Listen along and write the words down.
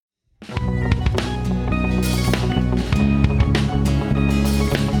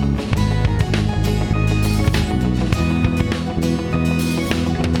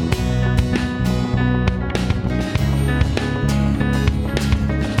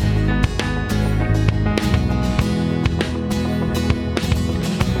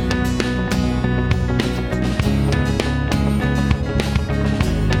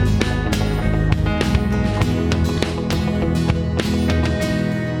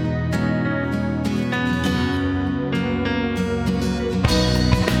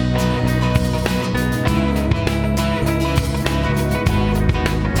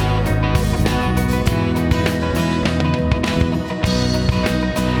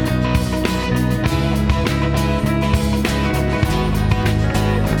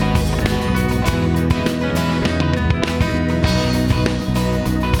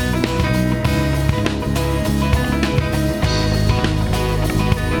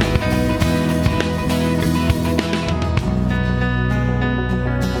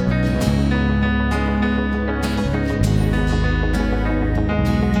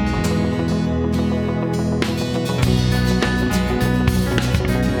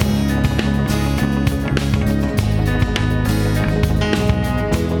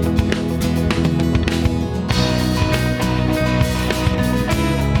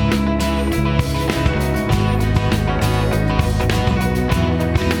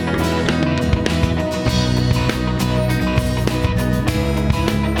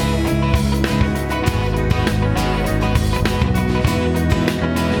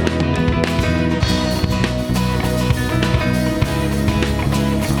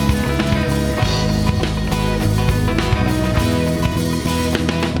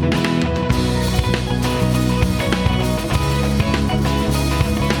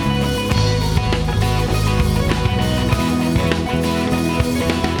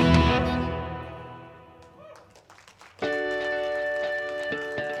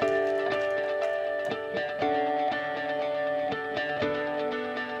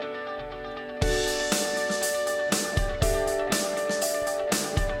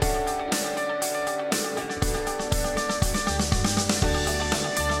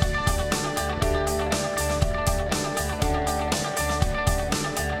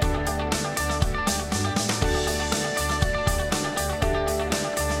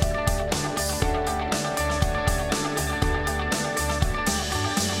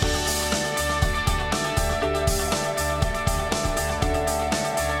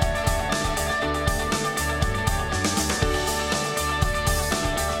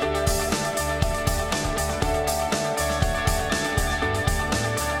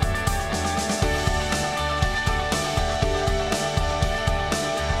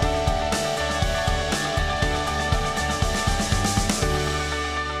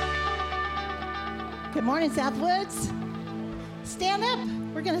Good morning, Southwoods. Stand up.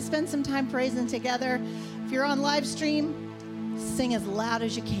 We're going to spend some time praising together. If you're on live stream, sing as loud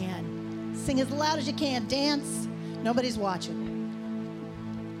as you can. Sing as loud as you can. Dance. Nobody's watching.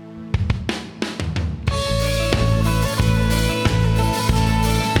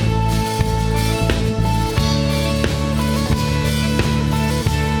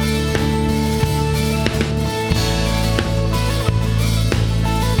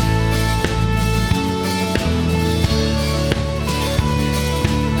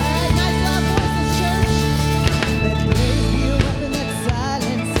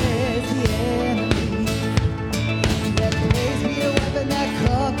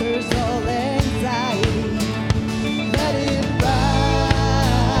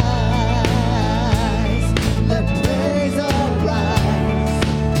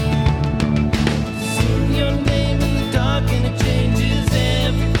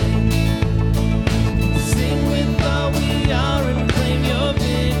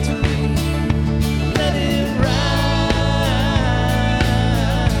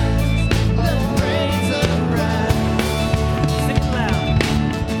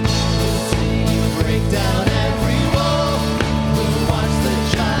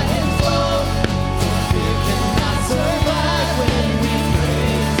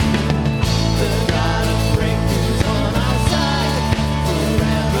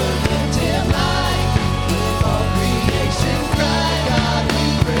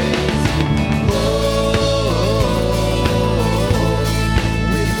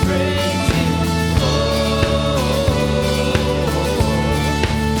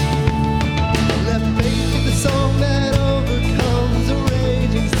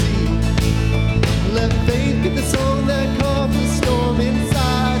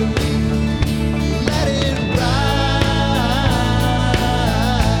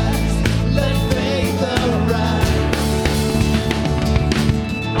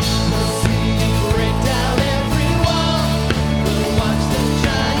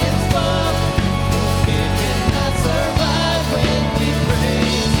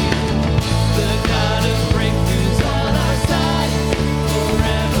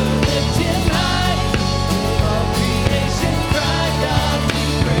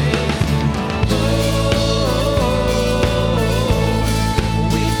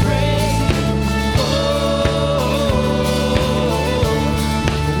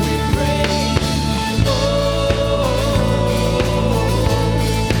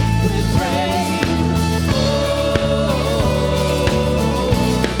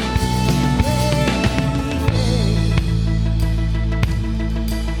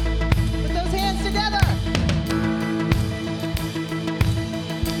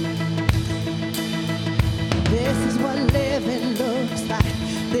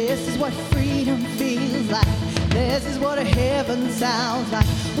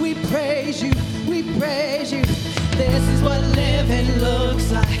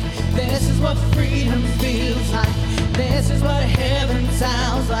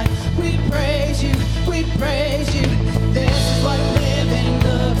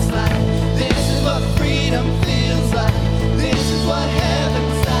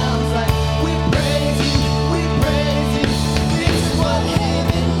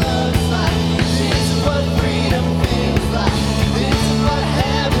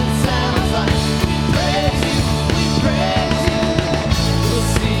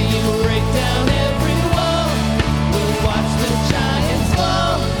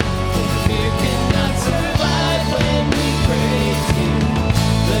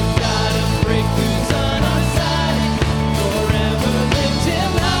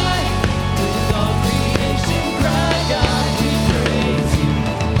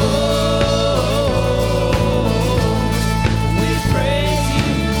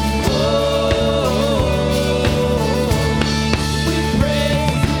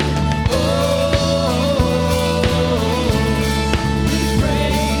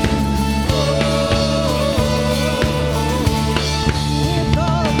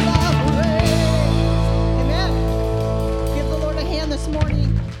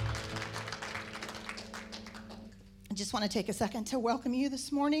 Take a second to welcome you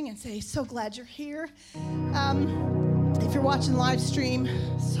this morning and say, so glad you're here. If you're watching live stream,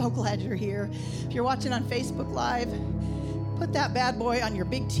 so glad you're here. If you're watching on Facebook Live, put that bad boy on your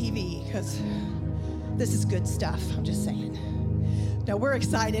big TV because this is good stuff. I'm just saying. No, we're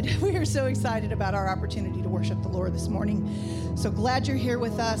excited. We are so excited about our opportunity to worship the Lord this morning. So glad you're here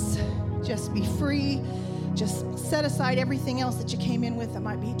with us. Just be free. Just set aside everything else that you came in with that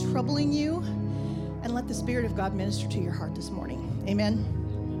might be troubling you. And let the Spirit of God minister to your heart this morning.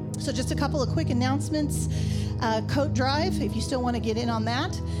 Amen. So just a couple of quick announcements. Coat Drive, if you still want to get in on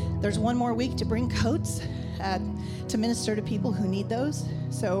that, there's one more week to bring coats to minister to people who need those.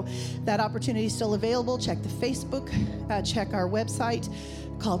 So that opportunity is still available. Check the Facebook, check our website,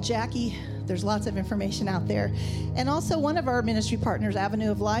 call Jackie. There's lots of information out there. And also one of our ministry partners,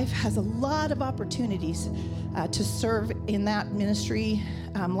 Avenue of Life, has a lot of opportunities to serve in that ministry.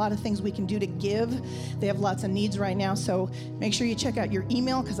 A lot of things we can do to give. They have lots of needs right now. So make sure you check out your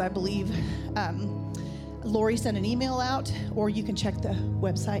email, because I believe Lori sent an email out, or you can check the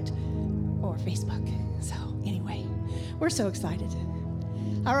website or Facebook. So anyway, we're so excited.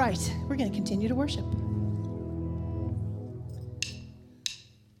 All right, we're going to continue to worship.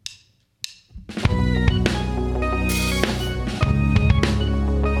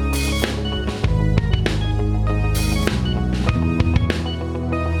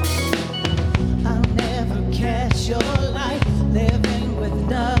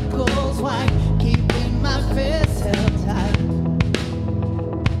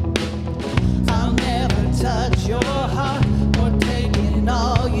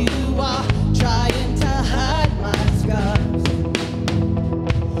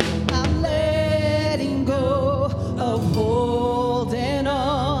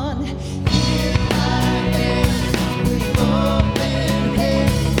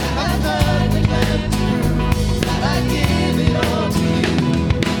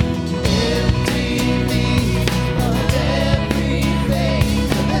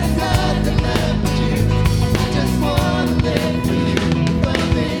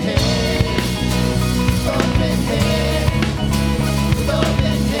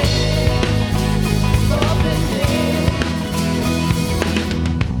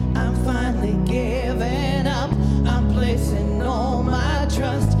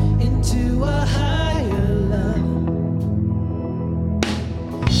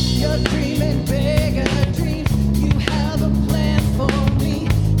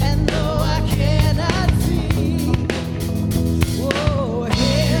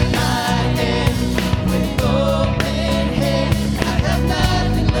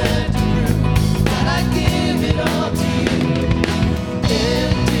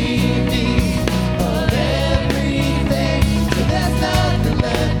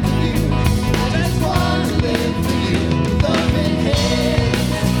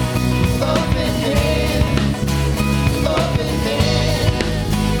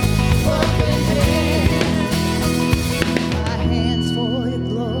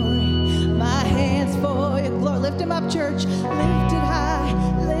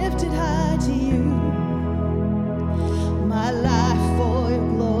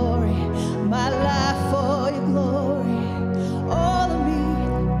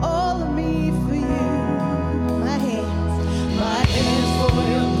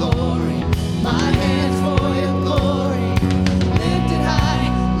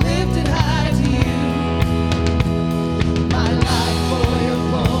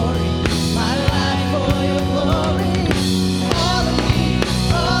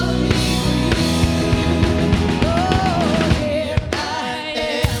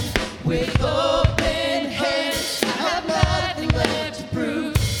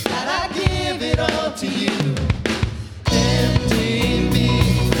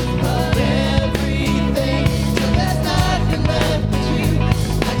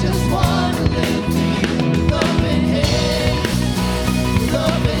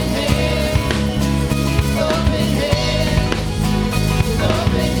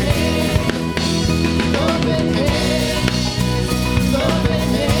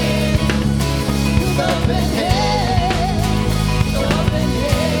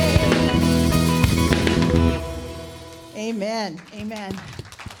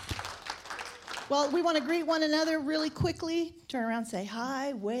 We want to greet one another really quickly. Turn around, say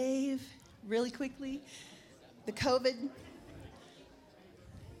hi, wave really quickly. The COVID.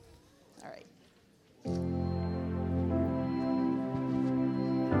 All right.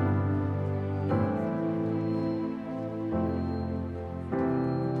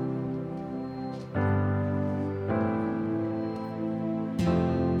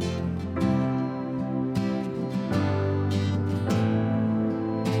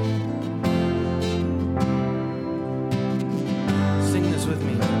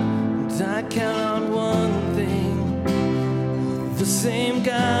 Same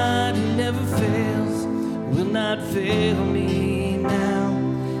God who never fails will not fail me now.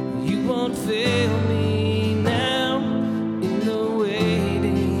 You won't fail me now in the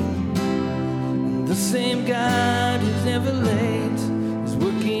waiting. The same God who's never late is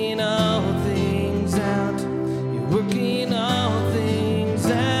working all things out. You're working all things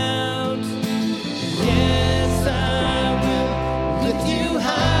out.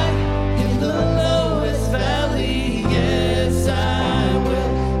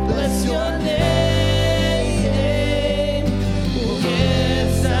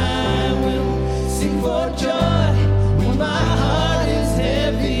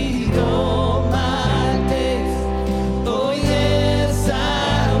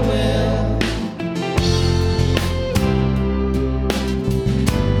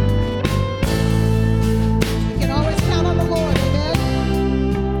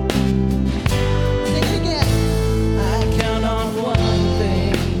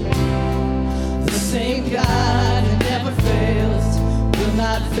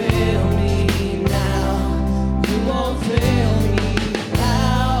 not fail me now. You won't fail me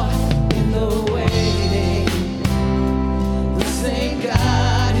now in the waiting. The same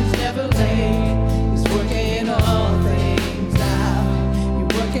God who's never late is working all things out.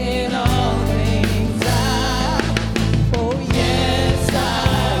 You're working all things out. Oh yes,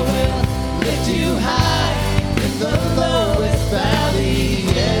 I will lift you high in the lowest valley.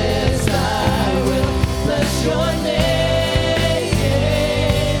 Yes, I will bless your name.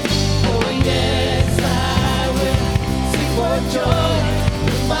 Joy,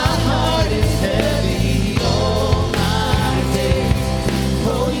 when my heart is heavy all my days.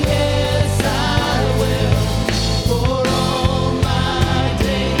 Oh yes, I will for all my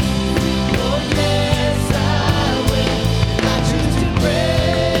days. Oh yes, I will. I choose to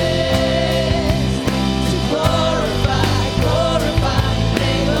praise, to glorify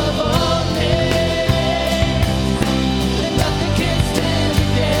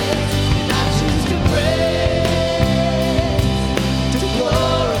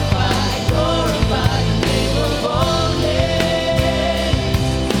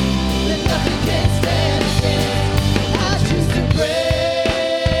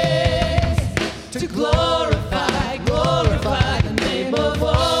the name of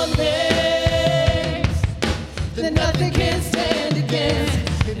all names. And nothing can stand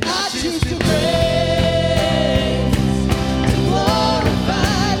against. And I choose to praise.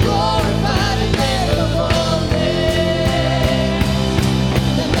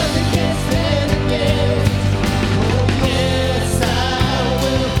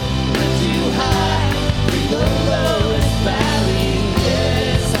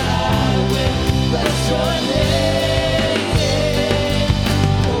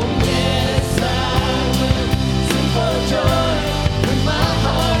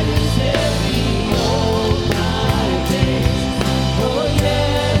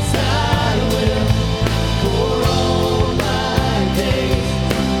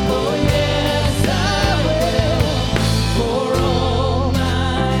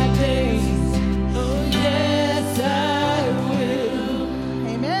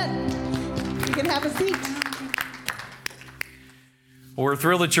 We're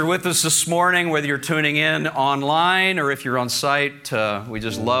thrilled that you're with us this morning, whether you're tuning in online or if you're on site. We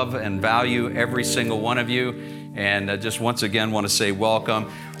just love and value every single one of you. And just once again want to say welcome.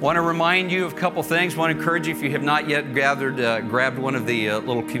 Want to remind you of a couple things. Want to encourage you, if you have not yet grabbed one of the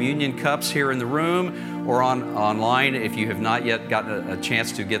little communion cups here in the room or online, if you have not yet gotten a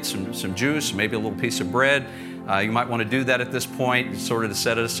chance to get some juice, maybe a little piece of bread, you might want to do that at this point, sort of to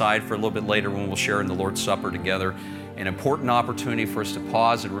set it aside for a little bit later when we'll share in the Lord's Supper together. An important opportunity for us to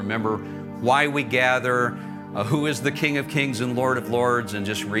pause and remember why we gather, who is the King of Kings and Lord of Lords, and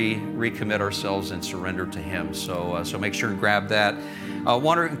just recommit ourselves and surrender to Him. So make sure and grab that. I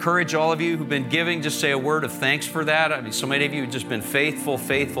want to encourage all of you who've been giving, just say a word of thanks for that. I mean, so many of you have just been faithful.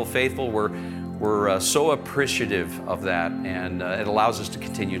 We're so appreciative of that, and it allows us to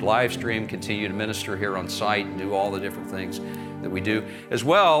continue to live stream, continue to minister here on site, and do all the different things that we do, as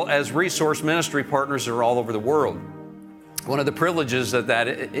well as resource ministry partners that are all over the world. One of the privileges that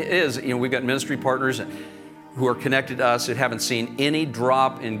is, we've got ministry partners who are connected to us that haven't seen any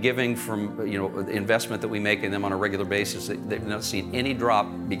drop in giving from, the investment that we make in them on a regular basis. They've not seen any drop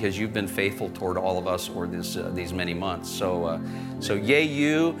because you've been faithful toward all of us over these many months. So yay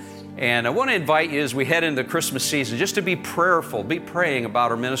you. And I want to invite you as we head into the Christmas season just to be prayerful, be praying about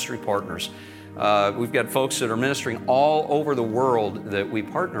our ministry partners. We've got folks that are ministering all over the world that we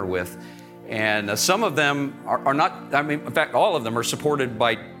partner with. And some of them are not, in fact, all of them are supported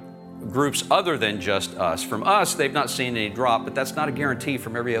by groups other than just us. From us, they've not seen any drop, but that's not a guarantee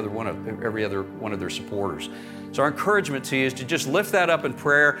from every other one of their supporters. So our encouragement to you is to just lift that up in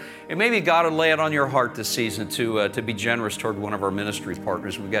prayer, and maybe God will lay it on your heart this season to be generous toward one of our ministry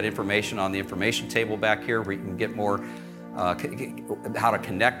partners. We've got information on the information table back here where you can get more how to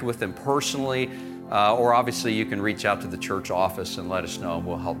connect with them personally. Or obviously you can reach out to the church office and let us know, and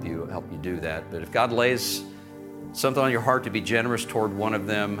we'll help you do that. But if God lays something on your heart to be generous toward one of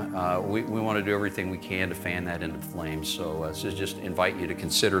them, we want to do everything we can to fan that into flames. So just invite you to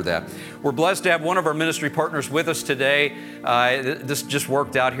consider that. We're blessed to have one of our ministry partners with us today. This just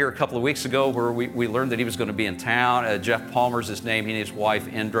worked out here a couple of weeks ago where we learned that he was going to be in town. Jeff Palmer's his name. He and his wife,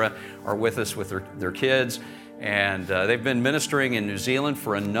 Indra, are with us with their kids. And they've been ministering in New Zealand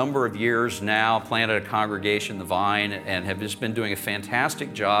for a number of years now, planted a congregation, The Vine, and have just been doing a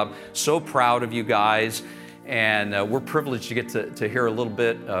fantastic job. So proud of you guys. And we're privileged to get to hear a little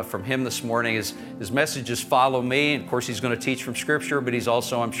bit from him this morning. His message is Follow Me. And of course, he's going to teach from Scripture, but he's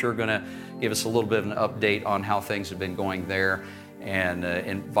also, I'm sure, going to give us a little bit of an update on how things have been going there. and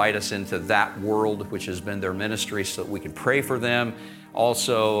invite us into that world, which has been their ministry, so that we can pray for them.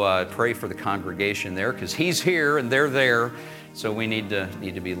 Also, pray for the congregation there, because he's here and they're there, so we need to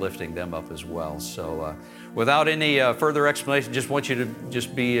be lifting them up as well. So without any further explanation, just want you to just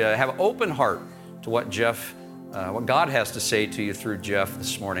have an open heart to what God has to say to you through Jeff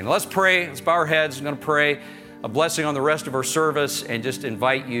this morning. Let's pray. Let's bow our heads. I'm going to pray a blessing on the rest of our service and just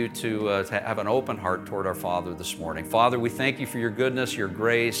invite you to have an open heart toward our Father this morning. Father, we thank you for your goodness, your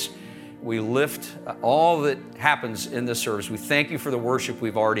grace. We lift all that happens in this service. We thank you for the worship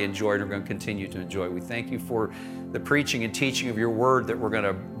we've already enjoyed and we're going to continue to enjoy. We thank you for the preaching and teaching of your word that we're going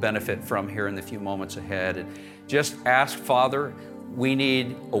to benefit from here in the few moments ahead. And just ask, Father, we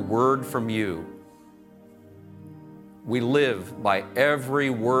need a word from you. We live by every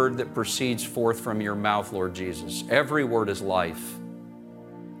word that proceeds forth from your mouth, Lord Jesus. Every word is life.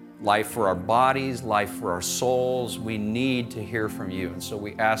 Life for our bodies, life for our souls. We need to hear from you. And so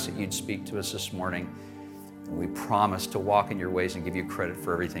we ask that you'd speak to us this morning. And we promise to walk in your ways and give you credit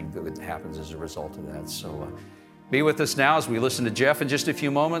for everything good that happens as a result of that. So be with us now as we listen to Jeff in just a few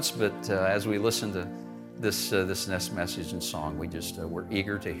moments. But as we listen to this next message and song, we're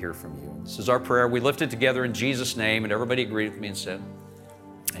eager to hear from you. This is our prayer. We lift it together in Jesus' name. And everybody agreed with me and said,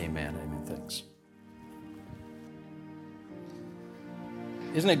 amen, amen, thanks.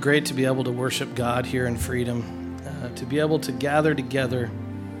 Isn't it great to be able to worship God here in Freedom, to be able to gather together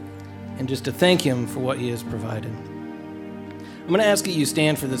and just to thank Him for what He has provided? I'm going to ask that you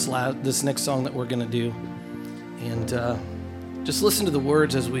stand for this next song that we're going to do, and just listen to the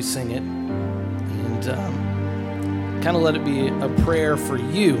words as we sing it, and kind of let it be a prayer for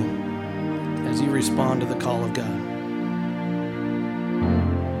you as you respond to the call of God.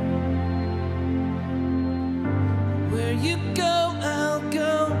 Where you go, I'll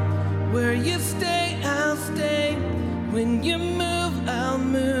go. Where you stay, I'll stay. When you move, I'll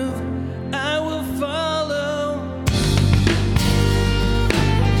move. I will follow.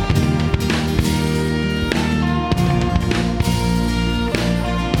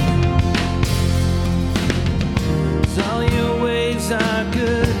 All your ways are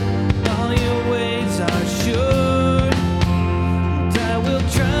good. All your ways are sure. And I will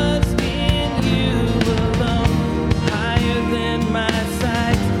trust in you alone. Higher than my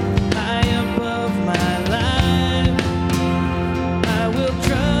sight, high above my life. I will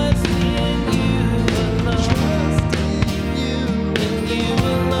trust in you alone. In you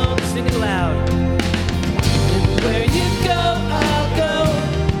alone. Sing it loud. And where you go, I'll go.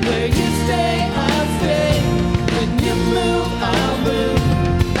 Where you stay, I'll stay. When you move, I'll move.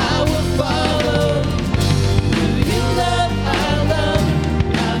 I will follow.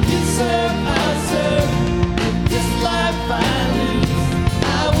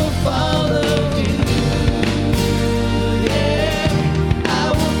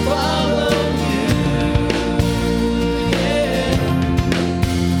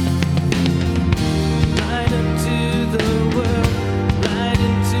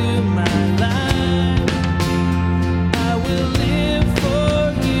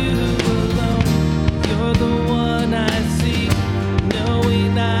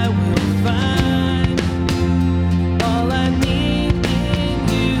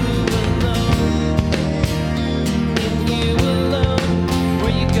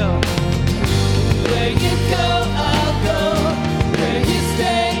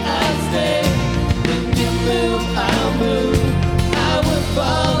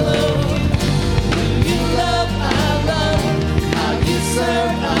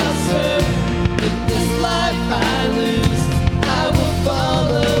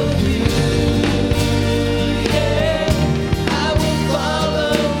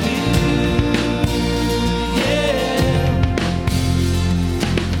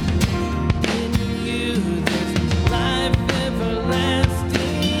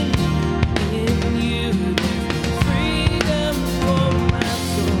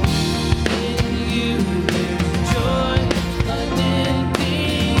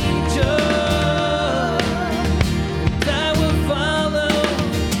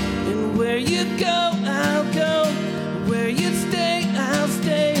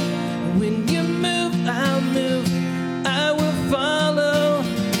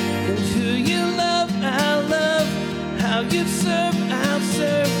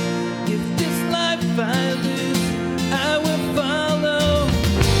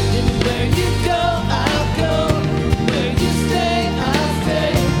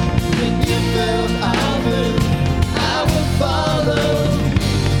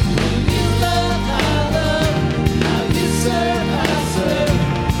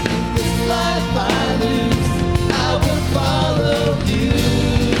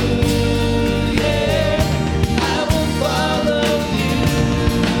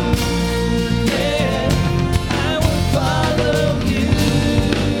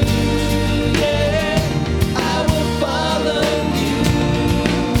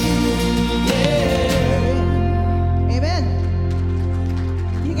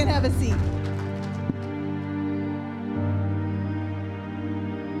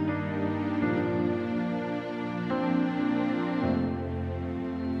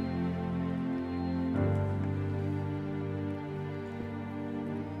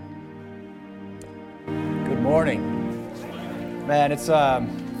 morning. Man, it's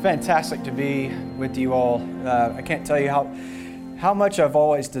fantastic to be with you all. I can't tell you how much I've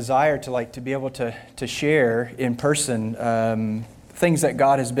always desired to be able to share in person things that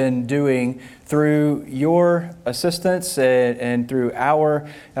God has been doing through your assistance and through our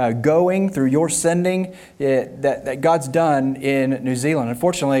going, through your sending, that God's done in New Zealand.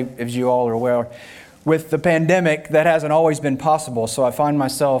 Unfortunately, as you all are aware, with the pandemic, that hasn't always been possible. So I find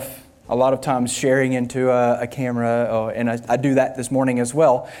myself a lot of times sharing into a camera, and I do that this morning as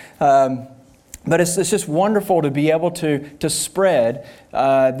well. But it's just wonderful to be able to spread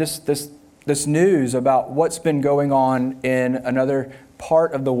this news about what's been going on in another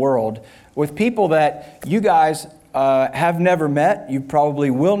part of the world with people that you guys have never met, you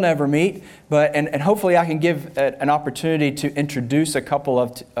probably will never meet, and hopefully I can give an opportunity to introduce a couple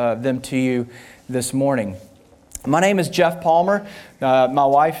of them to you this morning. My name is Jeff Palmer. My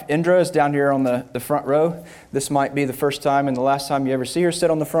wife, Indra, is down here on the front row. This might be the first time and the last time you ever see her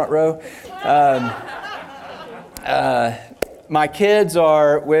sit on the front row. My kids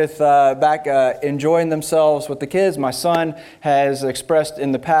are back enjoying themselves with the kids. My son has expressed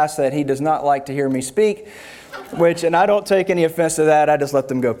in the past that he does not like to hear me speak, and I don't take any offense to that. I just let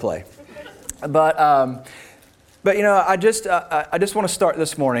them go play. But you know, I just want to start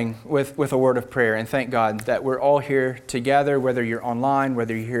this morning with a word of prayer and thank God that we're all here together, whether you're online,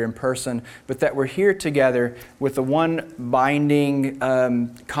 whether you're here in person, but that we're here together with the one binding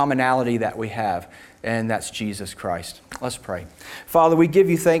commonality that we have, and that's Jesus Christ. Let's pray. Father, we give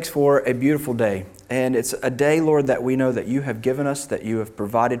you thanks for a beautiful day. And it's a day, Lord, that we know that you have given us, that you have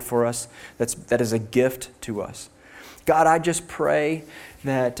provided for us, that is a gift to us. God, I just pray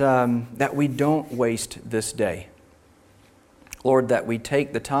that we don't waste this day. Lord, that we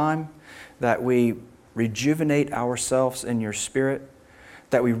take the time, that we rejuvenate ourselves in your Spirit,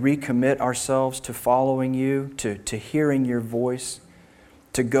 that we recommit ourselves to following you, to hearing your voice,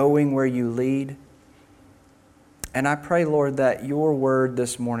 to going where you lead. And I pray, Lord, that your word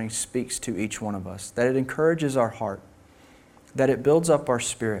this morning speaks to each one of us, that it encourages our heart, that it builds up our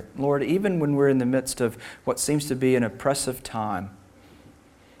spirit. Lord, even when we're in the midst of what seems to be an oppressive time,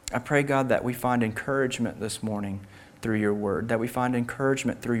 I pray, God, that we find encouragement this morning through your word, that we find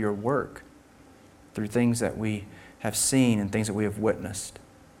encouragement through your work, through things that we have seen and things that we have witnessed,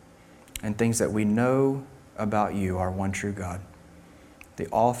 and things that we know about you, our one true God, the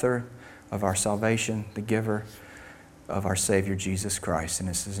author of our salvation, the giver of our Savior, Jesus Christ. And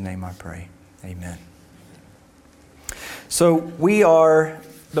this is his name I pray. Amen. So we are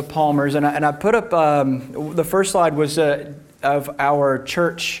the Palmers, and I put up, the first slide was of our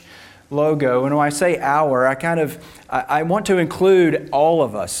church logo. And when I say our, I want to include all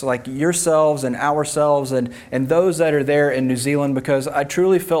of us, like yourselves and ourselves and those that are there in New Zealand, because I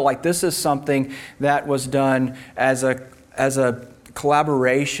truly felt like this is something that was done as a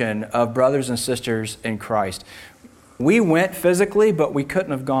collaboration of brothers and sisters in Christ. We went physically, but we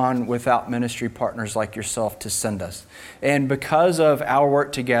couldn't have gone without ministry partners like yourself to send us. And because of our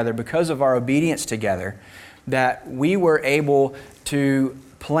work together, because of our obedience together, that we were able to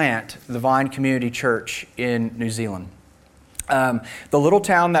plant the Vine Community Church in New Zealand. The little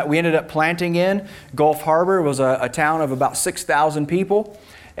town that we ended up planting in, Gulf Harbor, was a town of about 6,000 people.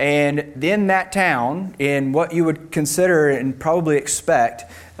 And in that town, in what you would consider and probably expect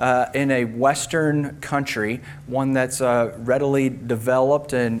in a Western country, one that's readily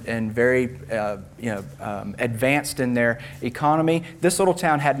developed and very advanced in their economy, this little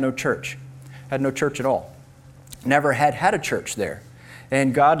town had no church at all. Never had a church there.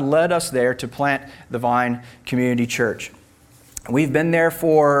 And God led us there to plant the Vine Community Church. We've been there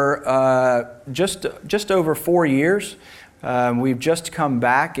for just over 4 years. We've just come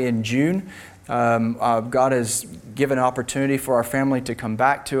back in June. God has given an opportunity for our family to come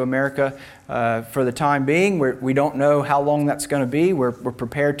back to America for the time being. We don't know how long that's going to be. We're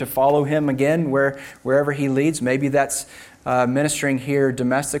prepared to follow Him again wherever He leads. Maybe that's ministering here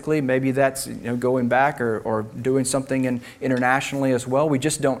domestically. Maybe that's going back or doing something internationally as well. We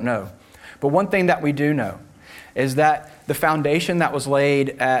just don't know. But one thing that we do know is that the foundation that was laid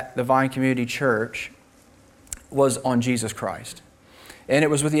at the Vine Community Church was on Jesus Christ. And it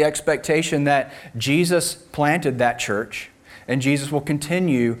was with the expectation that Jesus planted that church and Jesus will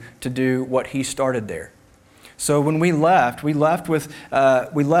continue to do what He started there. So when we left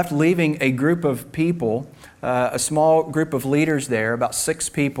leaving a group of people, a small group of leaders there, about 6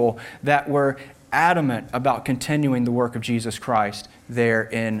 people, that were adamant about continuing the work of Jesus Christ there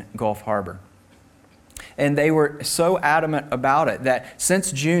in Gulf Harbor. And they were so adamant about it that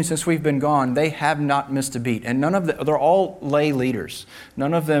since June, since we've been gone, they have not missed a beat. And they're all lay leaders.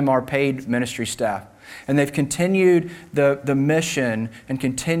 None of them are paid ministry staff. And they've continued the mission and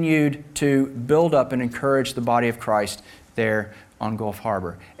continued to build up and encourage the body of Christ there on Gulf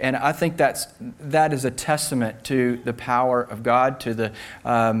Harbor. And I think that is a testament to the power of God, to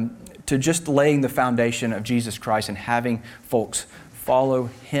just laying the foundation of Jesus Christ and having folks follow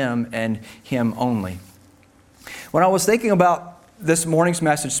Him and Him only. When I was thinking about this morning's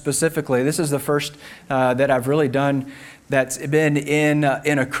message specifically, this is the first that I've really done that's been in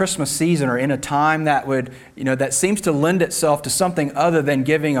a Christmas season or in a time that that seems to lend itself to something other than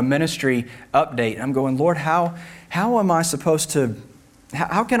giving a ministry update. I'm going, Lord, how am I supposed to,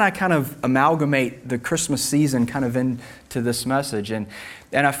 how can I kind of amalgamate the Christmas season kind of into this message? And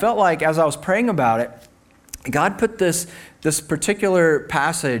I felt like as I was praying about it, God put this particular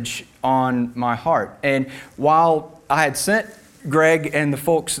passage on my heart. And while I had sent Greg and the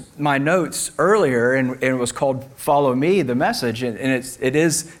folks my notes earlier, and it was called Follow Me, the message, and it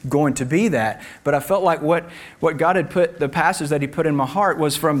is going to be that. But I felt like what God had put, the passage that He put in my heart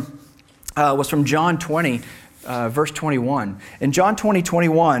was from John 20, verse 21. In John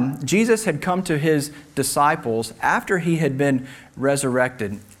 20:21, Jesus had come to His disciples after He had been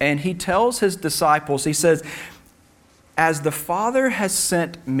resurrected. And He tells His disciples, He says, "As the Father has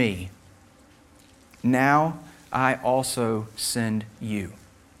sent Me, now I also send you."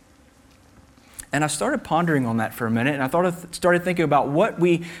 And I started pondering on that for a minute, and I started thinking about what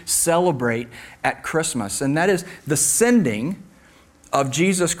we celebrate at Christmas, and that is the sending of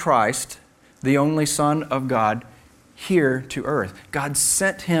Jesus Christ, the only Son of God, here to earth. God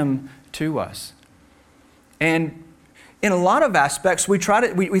sent Him to us. And in a lot of aspects, we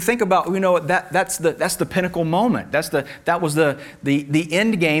think about, that's the pinnacle moment. That was the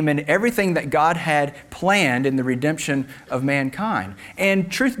end game and everything that God had planned in the redemption of mankind.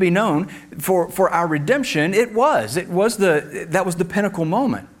 And truth be known, for our redemption, that was the pinnacle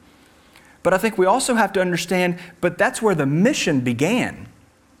moment. But I think we also have to understand, but that's where the mission began.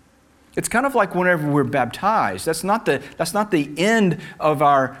 It's kind of like whenever we're baptized. That's not the end of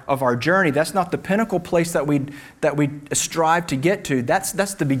our journey. That's not the pinnacle place that we strive to get to. That's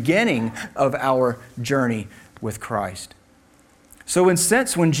the beginning of our journey with Christ. So in a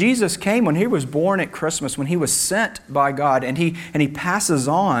sense, when Jesus came, when He was born at Christmas, when He was sent by God, and He passes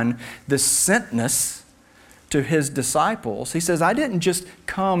on the sentness to His disciples, He says, "I didn't just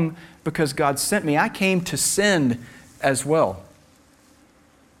come because God sent me. I came to send as well."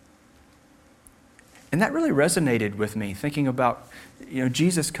 And that really resonated with me, thinking about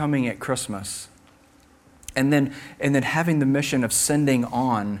Jesus coming at Christmas, and then having the mission of sending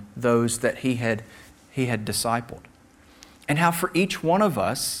on those that He had discipled, and how for each one of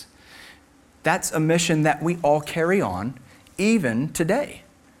us, that's a mission that we all carry on, even today.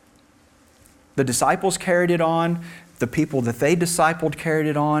 The disciples carried it on. The people that they discipled carried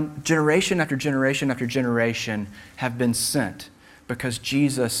it on. Generation after generation after generation have been sent because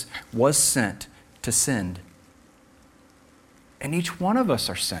Jesus was sent to send. And each one of us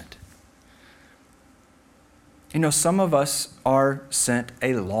are sent. Some of us are sent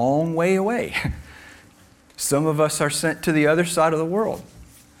a long way away. Some of us are sent to the other side of the world.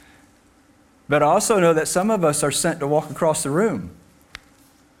 But I also know that some of us are sent to walk across the room.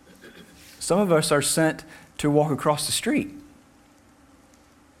 Some of us are sent to walk across the street.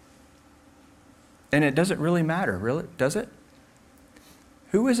 And it doesn't really matter, really, does it?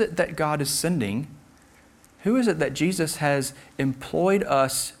 Who is it that God is sending? Who is it that Jesus has employed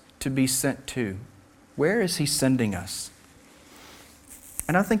us to be sent to? Where is He sending us?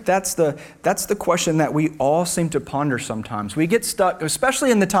 And I think that's the question that we all seem to ponder sometimes. We get stuck,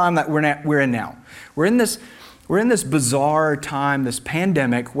 especially in the time that we're in now. We're in this bizarre time, this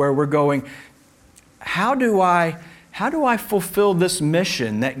pandemic, where we're going, how do I fulfill this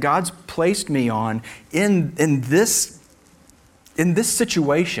mission that God's placed me on in this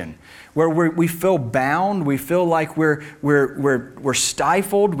situation where we feel bound, we feel like we're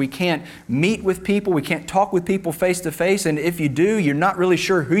stifled, we can't meet with people, we can't talk with people face to face, and if you do, you're not really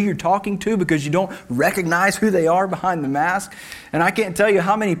sure who you're talking to because you don't recognize who they are behind the mask. And I can't tell you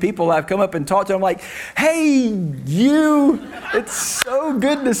how many people I've come up and talked to. I'm like, "Hey, you! It's so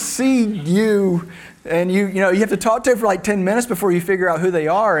good to see you." And you have to talk to them for like 10 minutes before you figure out who they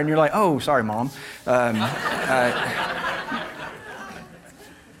are, and you're like, "Oh, sorry, Mom."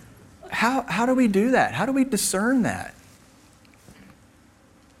 How do we do that? How do we discern that?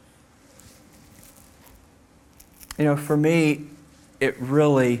 For me, it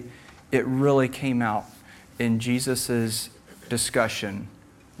really came out in Jesus' discussion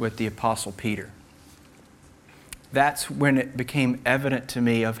with the Apostle Peter. that's when it became evident to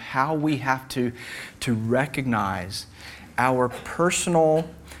me of how we have to recognize our personal,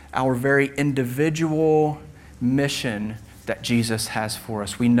 our very individual mission that Jesus has for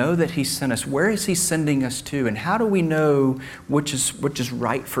us. We know that He sent us. Where is He sending us to? And how do we know which is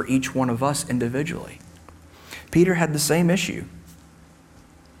right for each one of us individually? Peter had the same issue.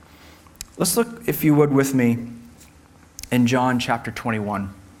 Let's look, if you would, with me in John chapter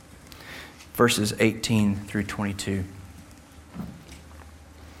 21, verses 18 through 22.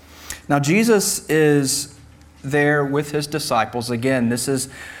 Now, Jesus is there with His disciples. Again, this is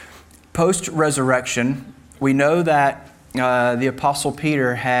post-resurrection. We know that the Apostle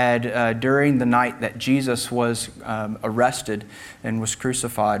Peter had, during the night that Jesus was arrested and was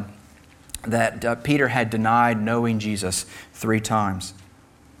crucified, that Peter had denied knowing Jesus 3 times.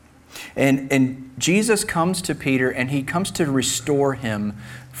 And Jesus comes to Peter, and He comes to restore him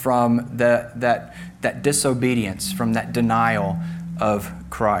from that disobedience, from that denial of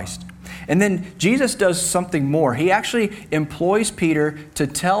Christ. And then Jesus does something more. He actually employs Peter to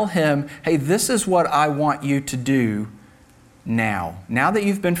tell him, hey, this is what I want you to do now. Now that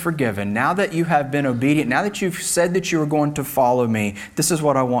you've been forgiven, now that you have been obedient, now that you've said that you are going to follow me, this is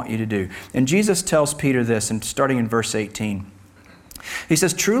what I want you to do. And Jesus tells Peter this, and starting in verse 18. He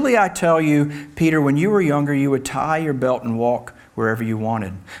says, truly I tell you, Peter, when you were younger, you would tie your belt and walk wherever you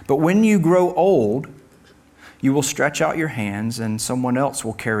wanted. But when you grow old, you will stretch out your hands and someone else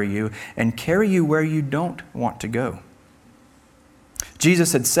will carry you where you don't want to go.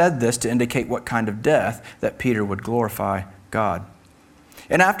 Jesus had said this to indicate what kind of death that Peter would glorify God.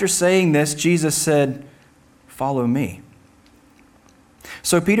 And after saying this, Jesus said, follow me.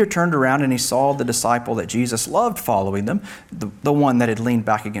 So Peter turned around and he saw the disciple that Jesus loved following them, the one that had leaned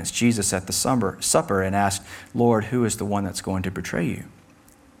back against Jesus at the supper, and asked, Lord, who is the one that's going to betray you?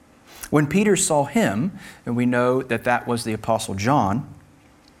 When Peter saw him, and we know that that was the Apostle John,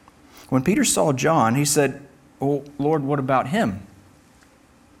 when Peter saw John, he said, well, Lord, what about him?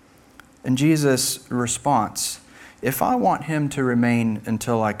 And Jesus' response, if I want him to remain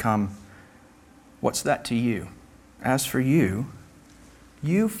until I come, what's that to you? As for you,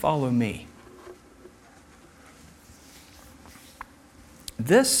 you follow me.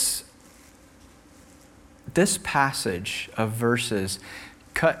 This passage of verses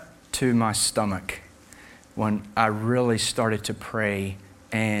cut to my stomach when I really started to pray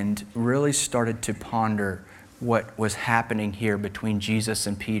and really started to ponder what was happening here between Jesus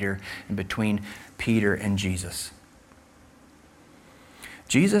and Peter and between Peter and Jesus.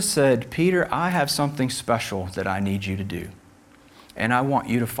 Jesus said, Peter, I have something special that I need you to do. And I want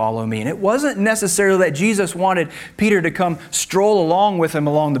you to follow me. And it wasn't necessarily that Jesus wanted Peter to come stroll along with him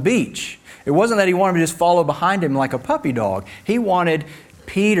along the beach. It wasn't that He wanted to just follow behind him like a puppy dog. He wanted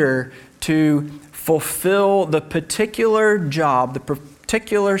Peter to fulfill the particular job, the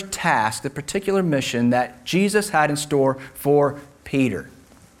particular task, the particular mission that Jesus had in store for Peter.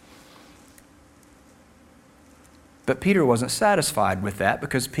 But Peter wasn't satisfied with that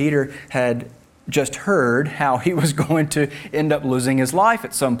because Peter had just heard how he was going to end up losing his life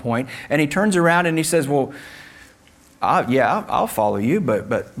at some point. And he turns around and he says, well, I'll follow you,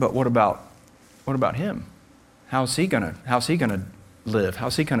 but what about him? How's he gonna live?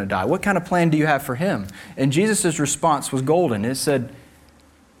 How's he gonna die? What kind of plan do you have for him? And Jesus' response was golden. It said,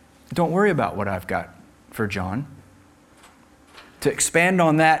 don't worry about what I've got for John. To expand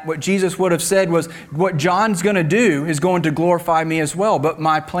on that, what Jesus would have said was, what John's going to do is going to glorify me as well. But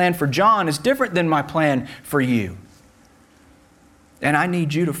my plan for John is different than my plan for you. And I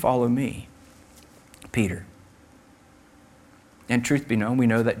need you to follow me, Peter. And truth be known, we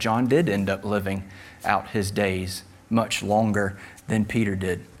know that John did end up living out his days much longer than Peter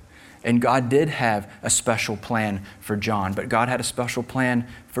did. And God did have a special plan for John, but God had a special plan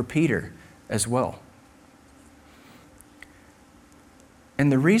for Peter as well.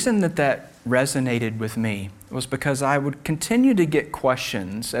 And the reason that resonated with me was because I would continue to get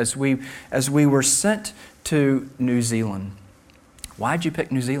questions as we were sent to New Zealand. Why did you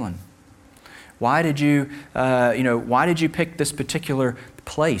pick New Zealand? Why did you pick this particular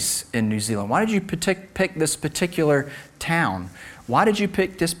place in New Zealand? Why did you pick this particular town? Why did you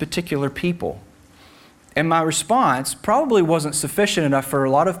pick this particular people? And my response probably wasn't sufficient enough for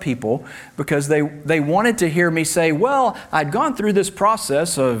a lot of people because they wanted to hear me say, well, I'd gone through this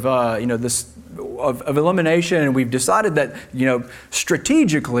process of elimination, and we've decided that,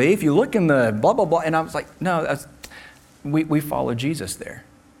 strategically, if you look in the blah, blah, blah. And I was like, no, we follow Jesus there.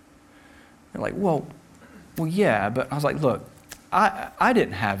 They're like, well, yeah. But I was like, look, I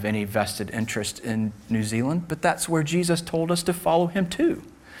didn't have any vested interest in New Zealand, but that's where Jesus told us to follow Him too.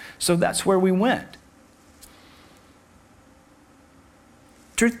 So that's where we went.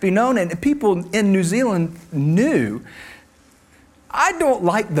 truth be known, and people in New Zealand knew, I don't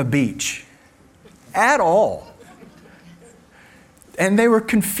like the beach at all. And they were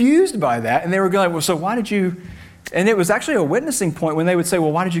confused by that, and they were going, well, so why did you... And it was actually a witnessing point when they would say,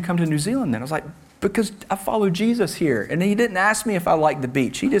 well, why did you come to New Zealand then? I was like, because I follow Jesus here. And he didn't ask me if I liked the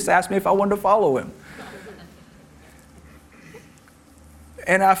beach. He just asked me if I wanted to follow him.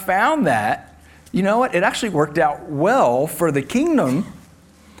 And I found that, you know what, it actually worked out well for the kingdom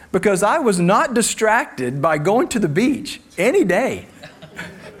because I was not distracted by going to the beach any day.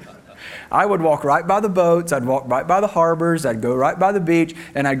 I would walk right by the boats, I'd walk right by the harbors, I'd go right by the beach,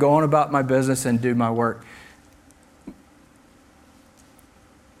 and I'd go on about my business and do my work.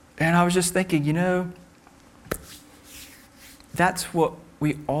 And I was just thinking, you know, that's what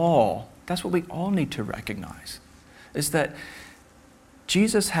we all need to recognize, is that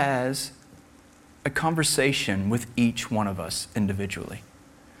Jesus has a conversation with each one of us individually.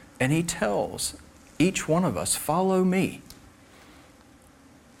 And he tells each one of us, follow me.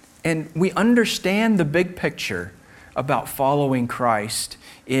 And we understand the big picture about following Christ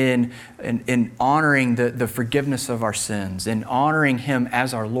in honoring the forgiveness of our sins, in honoring him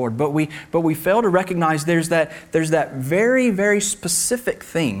as our Lord. But we fail to recognize there's that very, very specific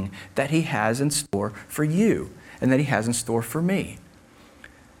thing that he has in store for you and that he has in store for me.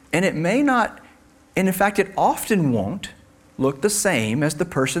 And it may not, and in fact, it often won't look the same as the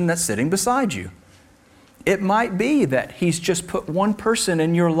person that's sitting beside you. It might be that he's just put one person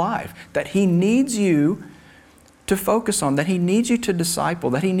in your life that he needs you to focus on, that he needs you to disciple,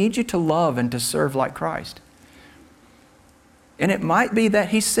 that he needs you to love and to serve like Christ. And it might be that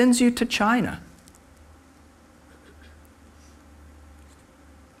he sends you to China.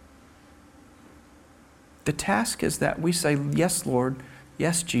 The task is that we say, yes, Lord,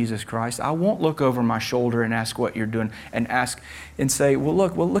 yes, Jesus Christ. I won't look over my shoulder and ask what you're doing and ask and say,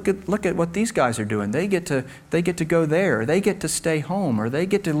 look at what these guys are doing. They get to go there, or they get to stay home, or they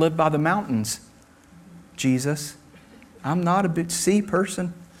get to live by the mountains. Jesus, I'm not a big sea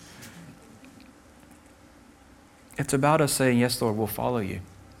person. It's about us saying, yes, Lord, we'll follow you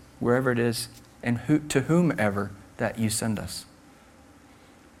wherever it is and to whomever that you send us.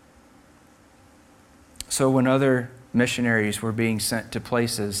 So when other missionaries were being sent to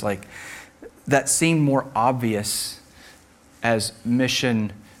places like that seemed more obvious as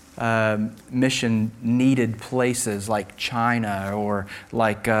mission needed places like China or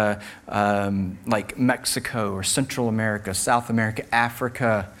like Mexico or Central America, South America,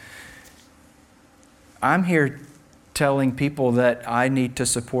 Africa, I'm here telling people that I need to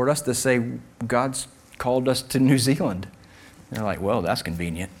support us to say God's called us to New Zealand. And they're like, well, that's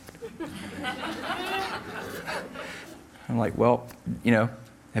convenient. I'm like, well,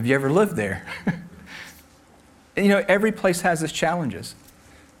 have you ever lived there? And, every place has its challenges.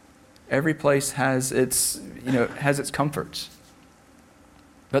 Every place has its comforts.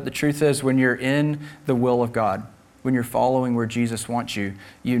 But the truth is, when you're in the will of God, when you're following where Jesus wants you,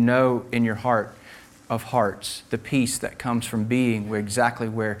 you know in your heart of hearts the peace that comes from being exactly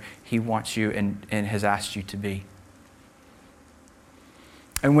where he wants you and has asked you to be.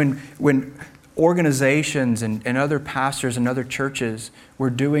 And when organizations and other pastors and other churches were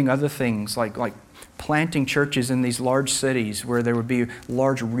doing other things like planting churches in these large cities where there would be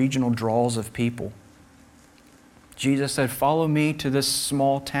large regional draws of people. Jesus said, follow me to this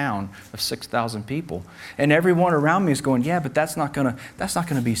small town of 6,000 people. And everyone around me is going, yeah, but that's not going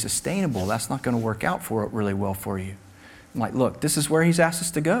to be sustainable. That's not going to work out really well for you. I'm like, look, this is where he's asked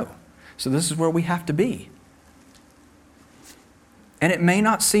us to go. So this is where we have to be. And it may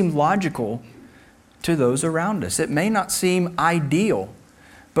not seem logical to those around us. It may not seem ideal,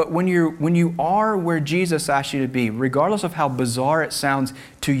 but when you are where Jesus asked you to be, regardless of how bizarre it sounds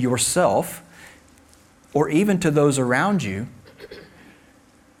to yourself or even to those around you,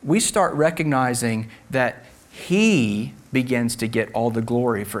 we start recognizing that he begins to get all the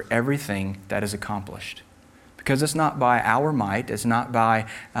glory for everything that is accomplished. Because it's not by our might, it's not by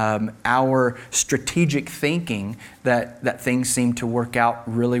our strategic thinking that things seem to work out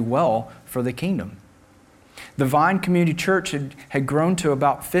really well for the kingdom. The Vine Community Church had grown to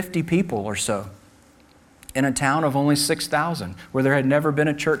about 50 people or so in a town of only 6,000, where there had never been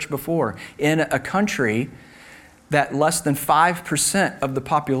a church before, in a country that less than 5% of the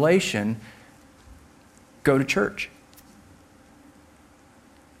population go to church.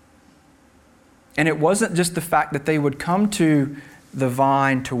 And it wasn't just the fact that they would come to the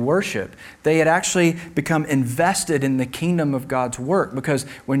Vine to worship. They had actually become invested in the kingdom of God's work, because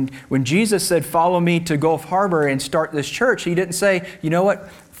when Jesus said, follow me to Gulf Harbor and start this church, he didn't say, you know what,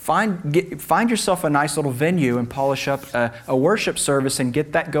 find yourself a nice little venue and polish up a worship service and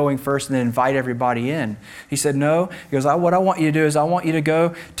get that going first and then invite everybody in. He said, no. He goes, what I want you to do is I want you to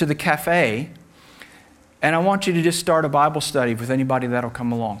go to the cafe and I want you to just start a Bible study with anybody that'll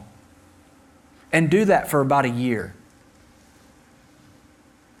come along. And do that for about a year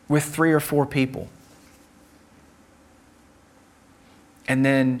with 3 or 4 people. And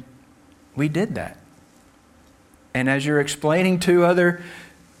then we did that. And as you're explaining to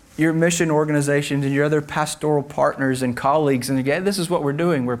your mission organizations and your other pastoral partners and colleagues, and again, this is what we're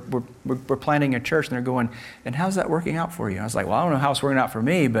doing. We're planting a church, and they're going, and how's that working out for you? I was like, well, I don't know how it's working out for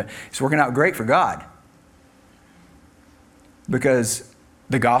me, but it's working out great for God. Because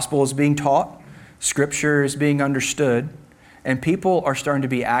the gospel is being taught, Scripture is being understood, and people are starting to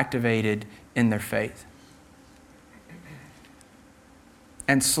be activated in their faith.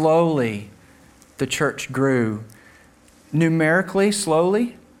 And slowly, the church grew. Numerically,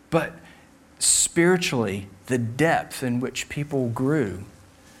 slowly, but spiritually, the depth in which people grew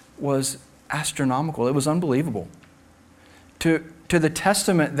was astronomical. It was unbelievable. To the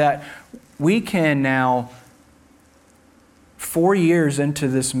testament that we can now, 4 years into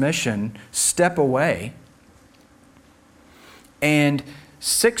this mission, step away, and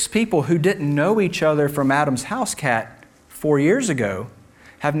 6 people who didn't know each other from Adam's house cat 4 years ago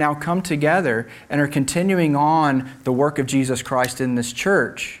have now come together and are continuing on the work of Jesus Christ in this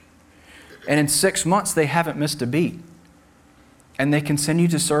church. And in 6 months, they haven't missed a beat. And they continue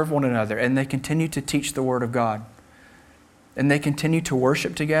to serve one another, and they continue to teach the Word of God. And they continue to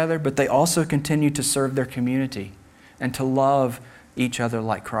worship together, but they also continue to serve their community and to love each other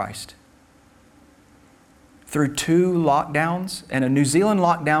like Christ. Through 2 lockdowns, and a New Zealand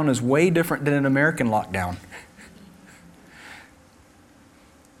lockdown is way different than an American lockdown.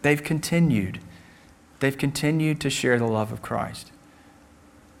 They've continued to share the love of Christ.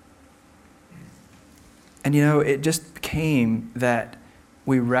 And it just became that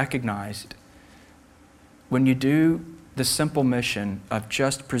we recognized when you do the simple mission of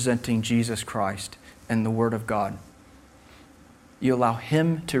just presenting Jesus Christ and the Word of God, you allow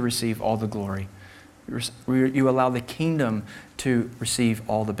Him to receive all the glory. You allow the kingdom to receive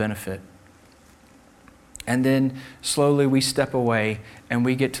all the benefit. And then slowly we step away and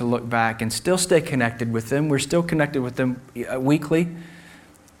we get to look back and still stay connected with them. We're still connected with them weekly.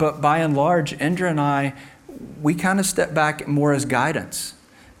 But by and large, Indra and I, we kind of step back more as guidance.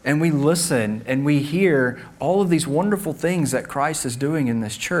 And we listen and we hear all of these wonderful things that Christ is doing in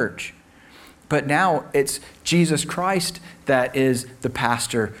this church. But now it's Jesus Christ that is the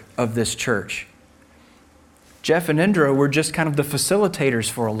pastor of this church. Jeff and Indra were just kind of the facilitators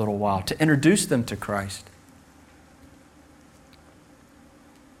for a little while to introduce them to Christ.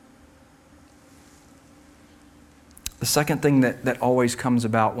 The second thing that always comes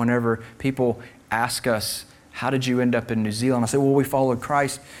about whenever people ask us, how did you end up in New Zealand? I say, well, we followed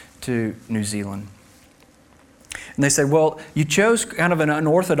Christ to New Zealand. And they said, well, you chose kind of an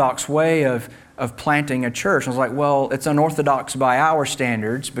unorthodox way of planting a church. I was like, well, it's unorthodox by our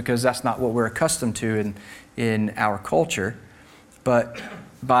standards because that's not what we're accustomed to in our culture. But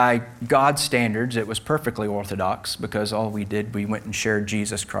by God's standards, it was perfectly orthodox because all we did, we went and shared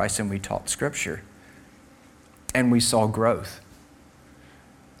Jesus Christ and we taught Scripture. And we saw growth.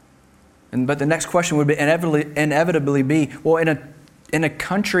 But the next question would be inevitably be, well, in a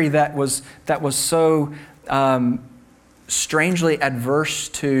country that was so strangely adverse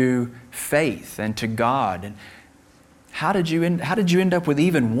to faith and to God, and how did you end up with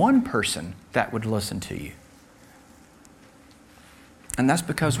even one person that would listen to you? And that's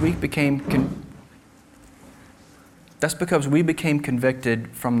because we became convicted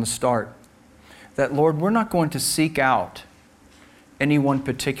from the start that, Lord, we're not going to seek out anyone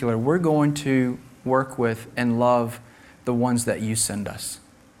particular. We're going to work with and love the ones that you send us.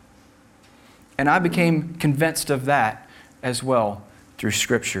 And I became convinced of that as well through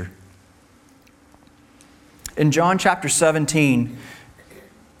Scripture. In John chapter 17,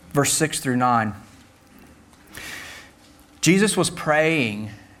 verse 6 through 9, Jesus was praying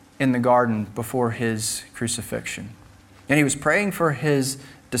in the garden before His crucifixion. And He was praying for His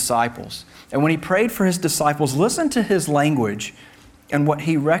disciples. And when He prayed for His disciples, listen to His language and what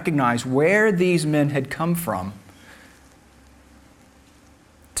He recognized, where these men had come from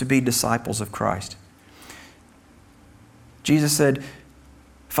to be disciples of Christ. Jesus said,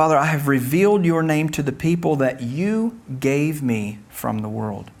 Father, I have revealed your name to the people that you gave me from the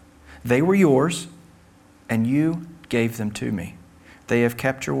world. They were yours, and you gave them to me. They have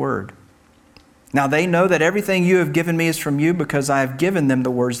kept your word. Now they know that everything you have given me is from you because I have given them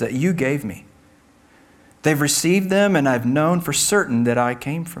the words that you gave me. They've received them, and I've known for certain that I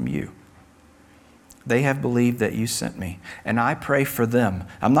came from you. They have believed that you sent me, and I pray for them.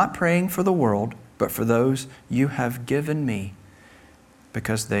 I'm not praying for the world, but for those you have given me,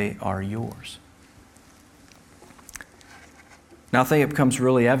 because they are yours. Now I think it becomes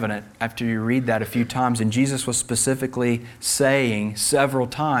really evident after you read that a few times, and Jesus was specifically saying several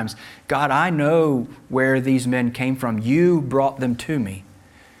times, God, I know where these men came from. You brought them to me.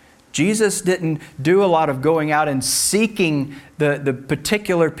 Jesus didn't do a lot of going out and seeking the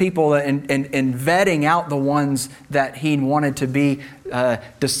particular people and vetting out the ones that he wanted to be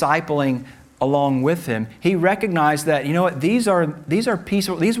discipling along with him. He recognized that, you know what, these are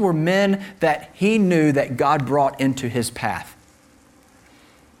peaceful. These were men that he knew that God brought into his path.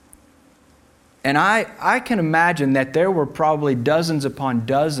 And I can imagine that there were probably dozens upon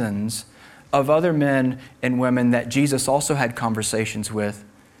dozens of other men and women that Jesus also had conversations with,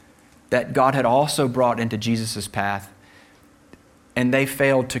 that God had also brought into Jesus' path, and they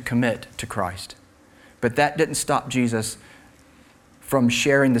failed to commit to Christ. But that didn't stop Jesus from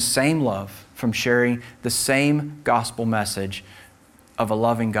sharing the same love, from sharing the same gospel message of a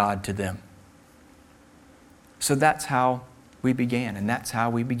loving God to them. So that's how we began, and that's how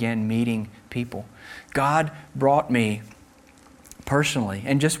we began meeting people. God brought me personally,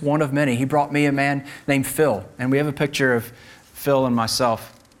 and just one of many. He brought me a man named Phil, and we have a picture of Phil and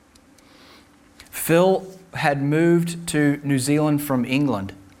myself. Phil had moved to New Zealand from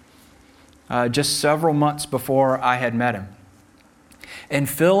England just several months before I had met him. And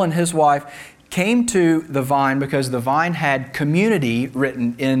Phil and his wife came to the Vine because the Vine had community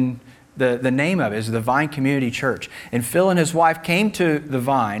written in the name of it, is the Vine Community Church. And Phil and his wife came to the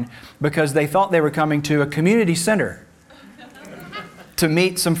Vine because they thought they were coming to a community center to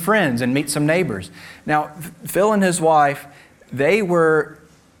meet some friends and meet some neighbors. Now, Phil and his wife, they were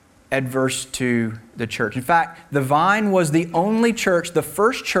adverse to the church. In fact, the Vine was the only church, the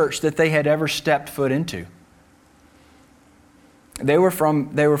first church that they had ever stepped foot into. They were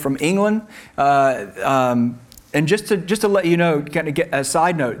from England, and just to let you know, kind of get a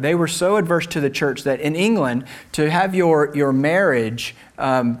side note, they were so adverse to the church that in England, to have your marriage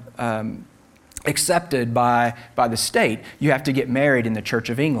accepted by the state, you have to get married in the Church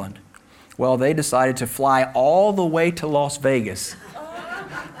of England. Well, they decided to fly all the way to Las Vegas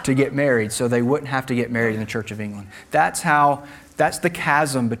to get married, so they wouldn't have to get married in the Church of England. That's the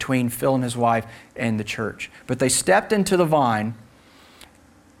chasm between Phil and his wife and the church. But they stepped into the Vine,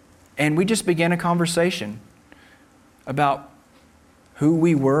 and we just began a conversation about who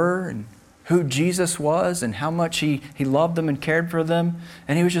we were and who Jesus was and how much he loved them and cared for them.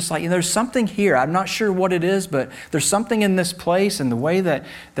 And he was just like, there's something here. I'm not sure what it is, but there's something in this place and the way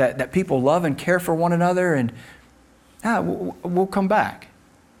that people love and care for one another, and we'll come back.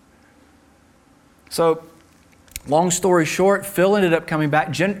 So, long story short, Phil ended up coming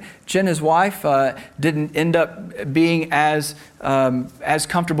back. Jen, his wife, didn't end up being as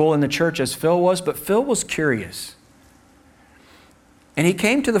comfortable in the church as Phil was, but Phil was curious. And he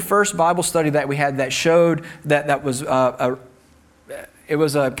came to the first Bible study that we had that showed that was it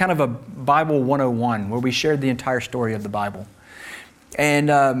was a kind of a Bible 101 where we shared the entire story of the Bible.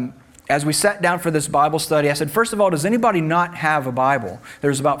 And as we sat down for this Bible study, I said, first of all, does anybody not have a Bible?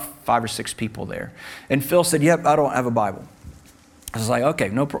 There's about 5 or 6 people there. And Phil said, yep, I don't have a Bible. I was like, okay,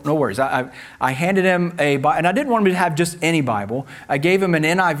 no worries. I handed him a Bible, and I didn't want him to have just any Bible. I gave him an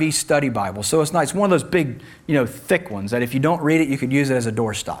NIV study Bible. So it's nice, one of those big, thick ones that if you don't read it, you could use it as a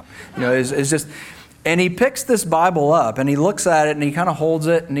doorstop. It's just, and he picks this Bible up, and he looks at it, and he kind of holds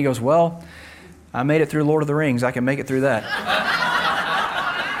it, and he goes, well, I made it through Lord of the Rings. I can make it through that.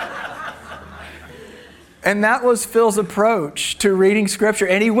 And that was Phil's approach to reading Scripture.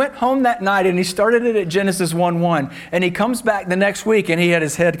 And he went home that night and he started it at Genesis 1:1. And he comes back the next week and he had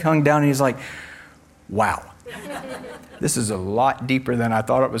his head hung down and he's like, wow, this is a lot deeper than I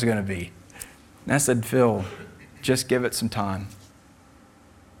thought it was going to be. And I said, Phil, just give it some time.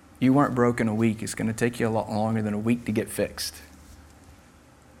 You weren't broken a week. It's going to take you a lot longer than a week to get fixed.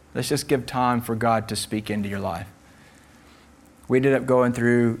 Let's just give time for God to speak into your life. We ended up going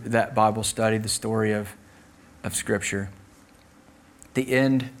through that Bible study, the story of Scripture. The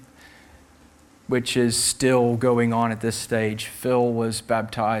end, which is still going on at this stage, Phil was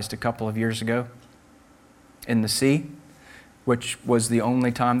baptized a couple of years ago in the sea, which was the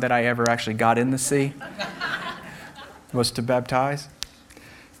only time that I ever actually got in the sea, was to baptize.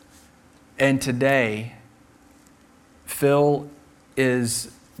 And today, Phil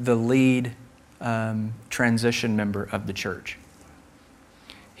is the lead transition member of the church.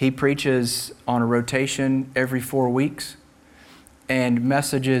 He preaches on a rotation every 4 weeks, and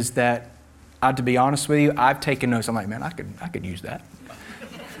messages that to be honest with you, I've taken notes. I'm like, man, I could use that.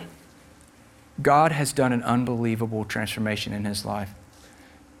 God has done an unbelievable transformation in his life.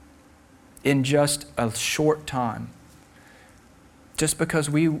 In just a short time. Just because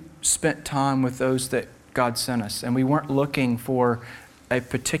we spent time with those that God sent us, and we weren't looking for a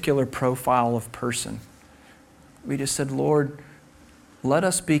particular profile of person. We just said, Lord, let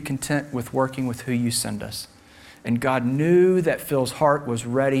us be content with working with who you send us. And God knew that Phil's heart was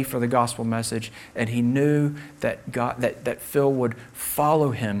ready for the gospel message, and he knew that that Phil would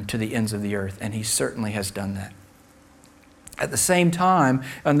follow him to the ends of the earth, and he certainly has done that. At the same time,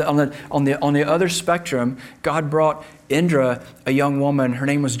 on the other spectrum, God brought Indra, a young woman. Her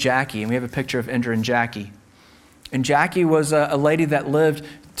name was Jackie, and we have a picture of Indra and Jackie. And Jackie was a lady that lived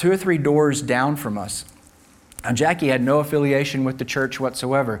 2 or 3 doors down from us. And Jackie had no affiliation with the church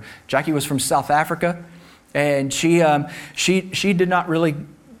whatsoever. Jackie was from South Africa, and she did not really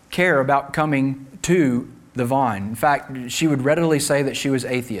care about coming to the Vine. In fact, she would readily say that she was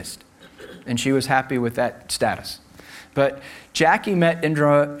atheist, and she was happy with that status. But Jackie met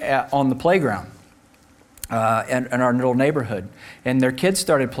Indra on the playground in our little neighborhood. And their kids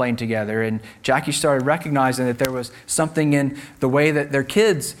started playing together. And Jackie started recognizing that there was something in the way that her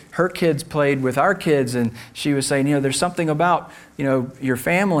kids played with our kids. And she was saying, there's something about, your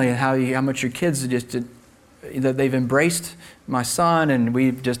family and how much your kids that they've embraced my son. And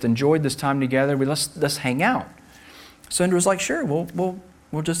we've just enjoyed this time together. Let's hang out. So Indra was like, sure,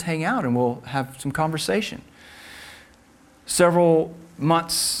 we'll just hang out and we'll have some conversation. Several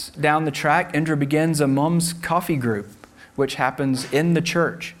months down the track, Indra begins a mom's coffee group, which happens in the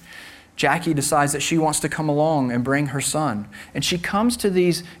church. Jackie decides that she wants to come along and bring her son. And she comes to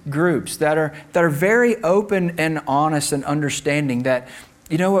these groups that are very open and honest and understanding that,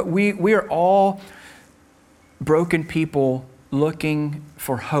 we are all broken people looking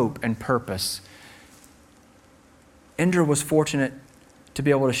for hope and purpose. Indra was fortunate to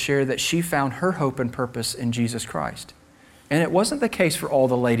be able to share that she found her hope and purpose in Jesus Christ. And it wasn't the case for all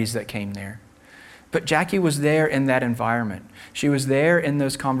the ladies that came there. But Jackie was there in that environment. She was there in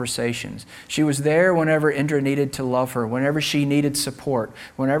those conversations. She was there whenever Indra needed to love her, whenever she needed support,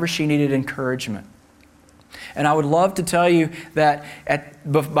 whenever she needed encouragement. And I would love to tell you that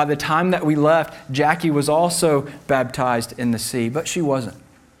by the time that we left, Jackie was also baptized in the sea, but she wasn't.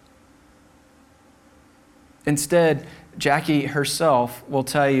 Instead, Jackie herself will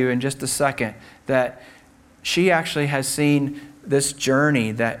tell you in just a second that she actually has seen this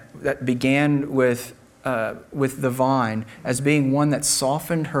journey that began with the vine as being one that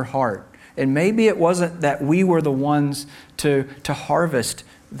softened her heart. And maybe it wasn't that we were the ones to harvest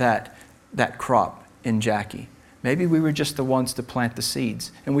that crop in Jackie. Maybe we were just the ones to plant the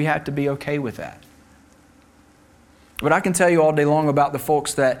seeds, and we had to be okay with that. But I can tell you all day long about the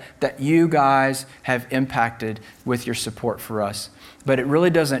folks that you guys have impacted with your support for us. But it really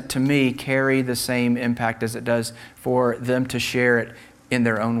doesn't, to me, carry the same impact as it does for them to share it in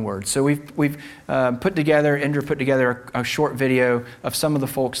their own words. So Indra put together a short video of some of the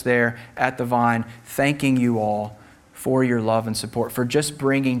folks there at the Vine, thanking you all for your love and support, for just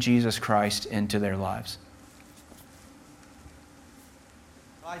bringing Jesus Christ into their lives.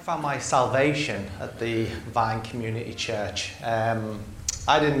 I found my salvation at the Vine Community Church.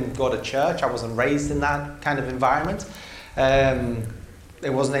 I didn't go to church. I wasn't raised in that kind of environment.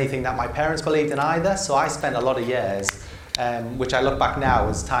 It wasn't anything that my parents believed in either, so I spent a lot of years, which I look back now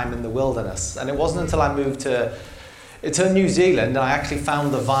as time in the wilderness. And it wasn't until I moved to New Zealand that I actually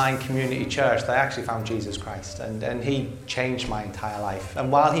found the Vine Community Church, that I actually found Jesus Christ. And he changed my entire life.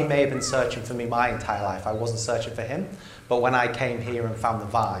 And while he may have been searching for me my entire life, I wasn't searching for him. But when I came here and found the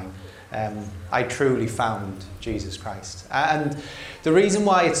Vine, I truly found Jesus Christ. And the reason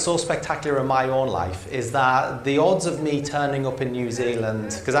why it's so spectacular in my own life is that the odds of me turning up in New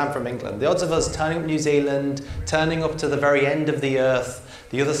Zealand, because I'm from England, the odds of us turning up in New Zealand, turning up to the very end of the earth,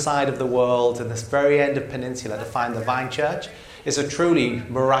 the other side of the world, and this very end of Peninsula to find the Vine Church is a truly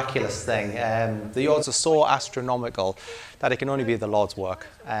miraculous thing. The odds are so astronomical that it can only be the Lord's work.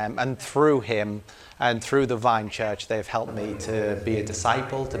 And through him and through the Vine Church, they've helped me to be a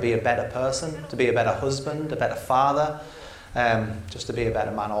disciple, to be a better person, to be a better husband, a better father, just to be a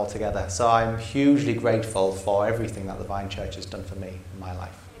better man altogether. So I'm hugely grateful for everything that the Vine Church has done for me in my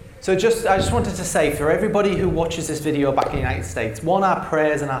life. So I just wanted to say, for everybody who watches this video back in the United States, one, our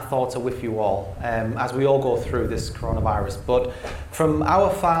prayers and our thoughts are with you all as we all go through this coronavirus. But from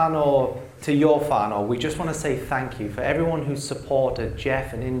our whānau to your whānau, we just want to say thank you for everyone who's supported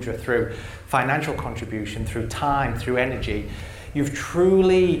Jeff and Indra through financial contribution, through time, through energy. You've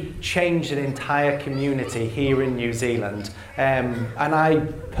truly changed an entire community here in New Zealand. And I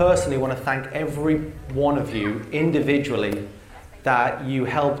personally want to thank every one of you individually that you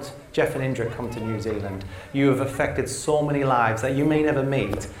helped Jeff and Indra come to New Zealand. You have affected so many lives that you may never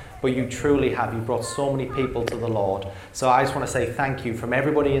meet, but you truly have. You brought so many people to the Lord. So I just want to say thank you from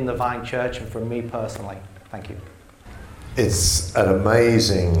everybody in the Vine Church and from me personally. Thank you. It's an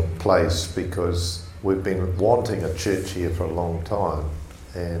amazing place because we've been wanting a church here for a long time,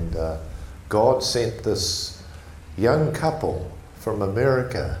 and God sent this young couple from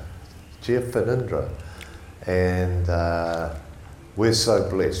America, Jeff and Indra, and we're so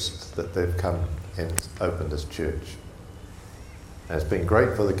blessed that they've come and opened this church. And it's been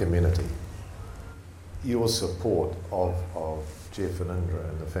great for the community. Your support of Jeff and Indra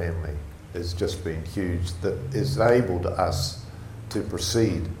and the family has just been huge, that has enabled us to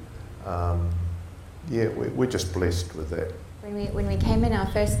proceed. We're just blessed with that. When we came in our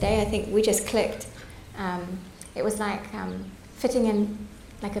first day, I think we just clicked. It was like fitting in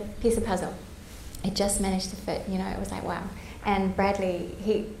like a piece of puzzle. It just managed to fit, it was like, wow. And Bradley,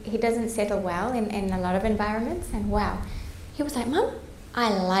 he doesn't settle well in a lot of environments, and wow. He was like, Mum, I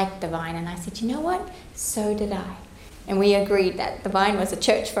like the Vine. And I said, you know what? So did I. And we agreed that the Vine was a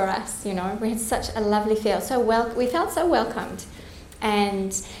church for us, We had such a lovely feel. We felt so welcomed.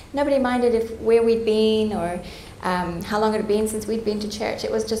 And nobody minded where we'd been or how long it had been since we'd been to church.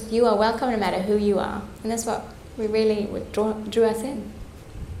 It was just, you are welcome no matter who you are. And that's what drew us in.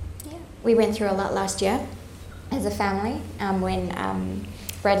 Yeah. We went through a lot last year as a family when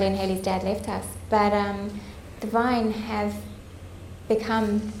Bradley and Haley's dad left us. But the Vine have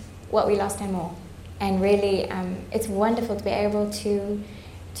become what we lost and more. And really, it's wonderful to be able to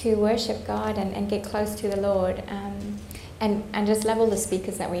worship God and get close to the Lord. And just love all the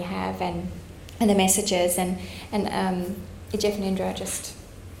speakers that we have and the messages. And Jeff and Indra are just,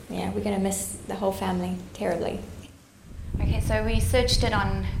 we're going to miss the whole family terribly. Okay, so we searched it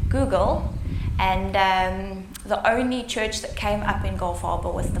on Google, and the only church that came up in Gulf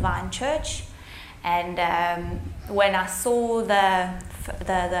Harbour was the Vine Church. And when I saw the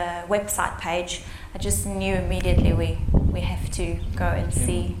website page, I just knew immediately we have to go and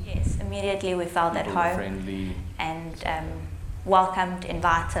see. Yes, immediately we felt at home. Friendly. And welcomed,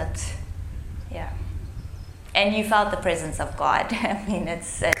 invited, yeah. And you felt the presence of God. I mean,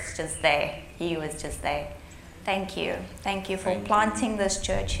 it's just there. He was just there. Thank you for planting this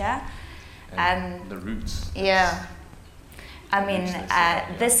church here. And the roots. Yeah. I mean,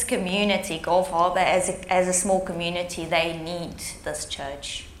 this community, Gulf Harbour, as a small community, they need this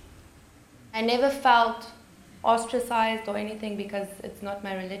church. I never felt ostracized or anything because it's not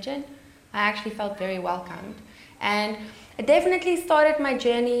my religion. I actually felt very welcomed. And I definitely started my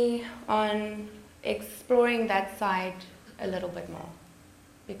journey on exploring that side a little bit more,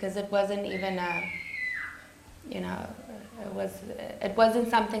 because it wasn't even it wasn't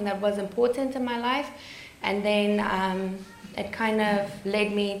something that was important in my life. And then it kind of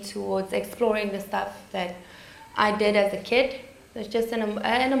led me towards exploring the stuff that I did as a kid. It's just in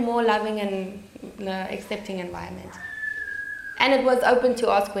a more loving and accepting environment. And it was open to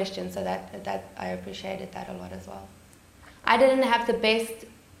ask questions, so that I appreciated that a lot as well. I didn't have the best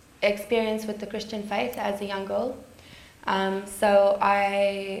experience with the Christian faith as a young girl, so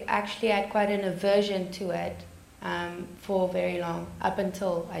I actually had quite an aversion to it for very long, up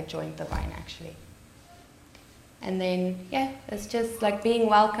until I joined the Vine actually. And then, it's just like being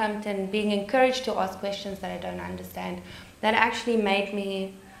welcomed and being encouraged to ask questions that I don't understand. That actually made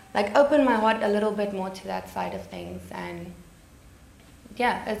me open my heart a little bit more to that side of things. And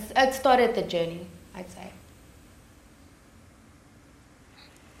it started the journey, I'd say.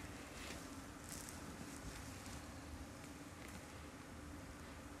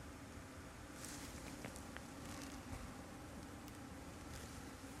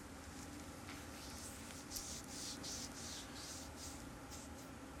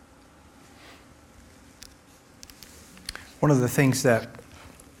 One of the things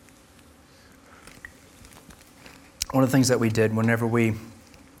that we did whenever we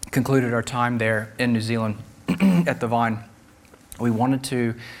concluded our time there in New Zealand at the Vine, we wanted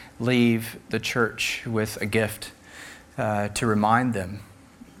to leave the church with a gift to remind them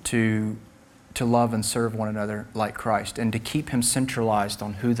to love and serve one another like Christ, and to keep Him centralized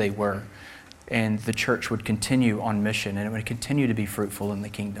on who they were. And the church would continue on mission, and it would continue to be fruitful in the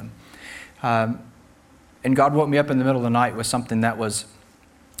kingdom. And God woke me up in the middle of the night with something that was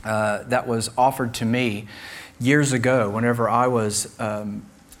offered to me years ago whenever I was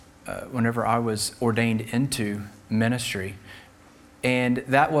ordained into ministry. And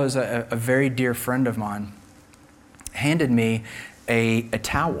that was a very dear friend of mine handed me a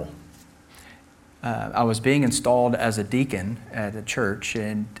towel. I was being installed as a deacon at a church,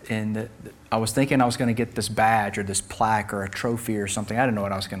 and I was thinking I was going to get this badge or this plaque or a trophy or something. I didn't know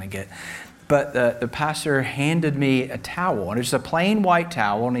what I was going to get. But the pastor handed me a towel, and it's a plain white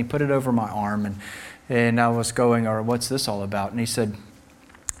towel, and he put it over my arm, and I was going, or what's this all about? And he said,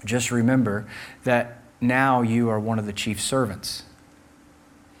 just remember that now you are one of the chief servants.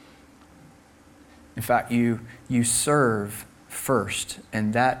 In fact, you serve first,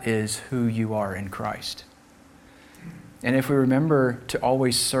 and that is who you are in Christ. And if we remember to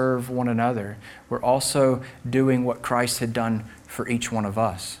always serve one another, we're also doing what Christ had done for each one of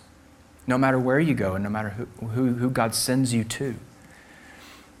us, no matter where you go and no matter who God sends you to.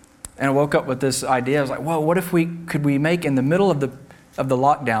 And I woke up with this idea. I was like, well, what if could we make in the middle of the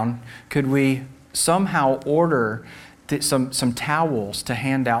lockdown, could we somehow order some towels to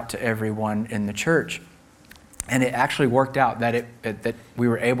hand out to everyone in the church? And it actually worked out that we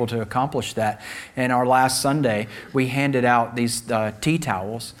were able to accomplish that. And our last Sunday, we handed out these tea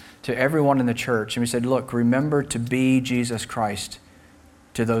towels to everyone in the church. And we said, look, remember to be Jesus Christ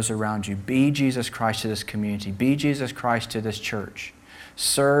to those around you. Be Jesus Christ to this community. Be Jesus Christ to this church.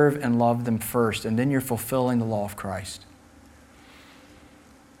 Serve and love them first, and then you're fulfilling the law of Christ.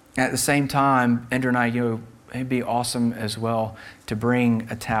 And at the same time, Ender and I, it'd be awesome as well to bring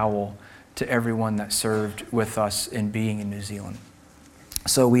a towel to everyone that served with us in being in New Zealand.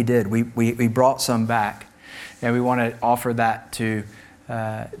 So we did. We brought some back, and we want to offer that to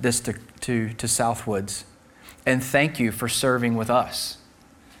Southwoods. And thank you for serving with us,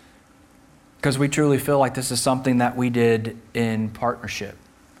 because we truly feel like this is something that we did in partnership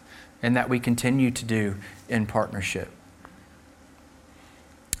and that we continue to do in partnership.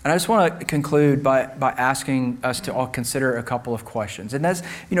 And I just want to conclude by asking us to all consider a couple of questions. And that's,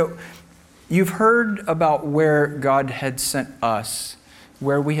 you've heard about where God had sent us,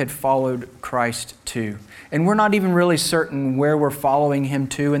 where we had followed Christ to. And we're not even really certain where we're following Him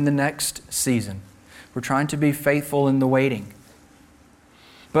to in the next season. We're trying to be faithful in the waiting.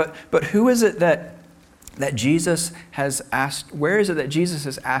 But who is it that Jesus has asked, where is it that Jesus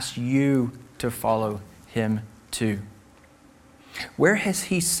has asked you to follow Him to? Where has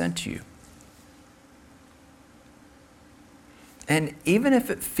He sent you? And even if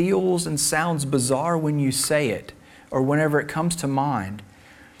it feels and sounds bizarre when you say it, or whenever it comes to mind,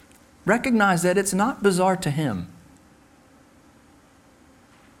 recognize that it's not bizarre to Him.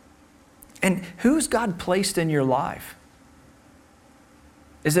 And who's God placed in your life?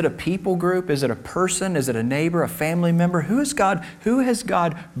 Is it a people group? Is it a person? Is it a neighbor, a family member? Who has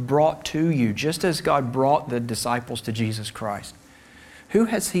God brought to you, just as God brought the disciples to Jesus Christ? Who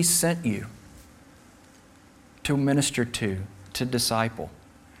has He sent you to minister to disciple?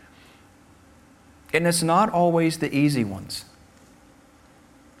 And it's not always the easy ones.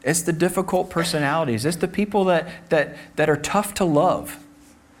 It's the difficult personalities. It's the people that are tough to love.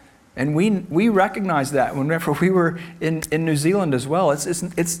 And we recognize that whenever we were in New Zealand as well.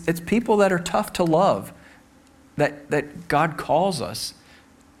 It's people that are tough to love that God calls us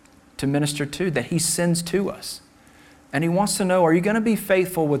to minister to, that He sends to us. And He wants to know, are you going to be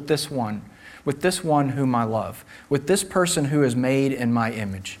faithful with this one whom I love, with this person who is made in my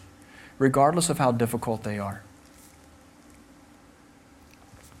image, regardless of how difficult they are?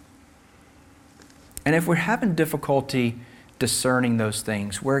 And if we're having difficulty discerning those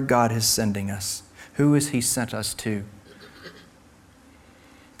things, where God is sending us, who has He sent us to,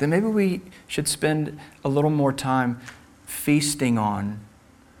 then maybe we should spend a little more time feasting on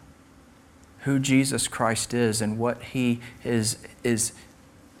who Jesus Christ is and what He is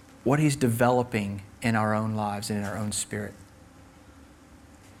what He's developing in our own lives and in our own spirit.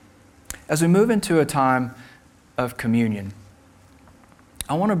 As we move into a time of communion,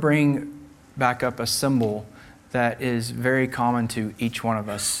 I want to bring back up a symbol that is very common to each one of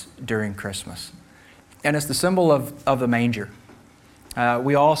us during Christmas. And it's the symbol of the manger.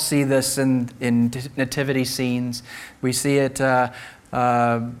 We all see this in nativity scenes. We see it,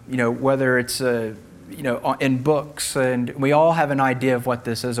 whether it's in books, and we all have an idea of what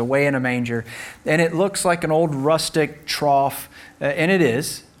this is, away in a manger. And it looks like an old rustic trough, and it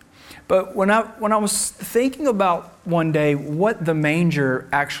is. But when I was thinking about one day what the manger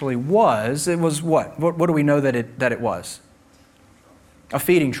actually was, it was what? What do we know that it was? A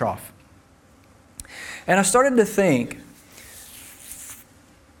feeding trough. And I started to think,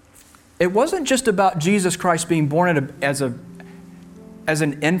 it wasn't just about Jesus Christ being born as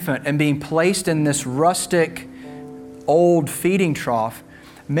an infant and being placed in this rustic, old feeding trough.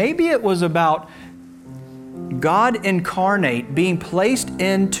 Maybe it was about God incarnate being placed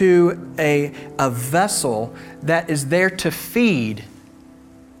into a vessel that is there to feed.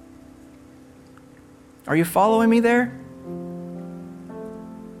 Are you following me there?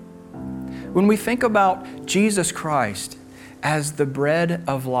 When we think about Jesus Christ as the bread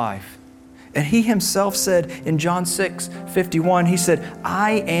of life, and He Himself said in John 6:51, He said,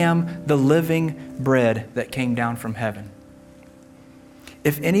 I am the living bread that came down from heaven.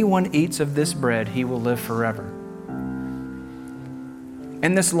 If anyone eats of this bread, he will live forever.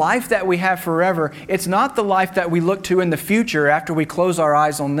 And this life that we have forever, it's not the life that we look to in the future after we close our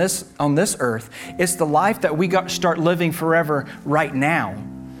eyes on this earth. It's the life that we got to start living forever right now.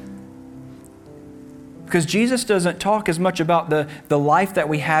 Because Jesus doesn't talk as much about the life that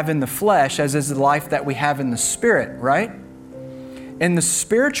we have in the flesh as is the life that we have in the Spirit, right? And the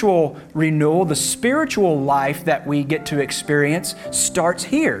spiritual renewal, the spiritual life that we get to experience starts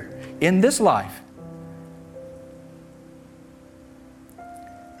here, in this life.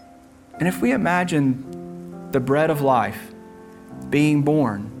 And if we imagine the bread of life being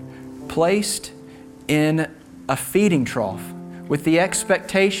born, placed in a feeding trough with the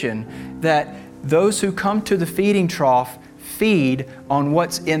expectation that those who come to the feeding trough feed on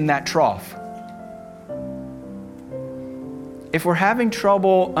what's in that trough. If we're having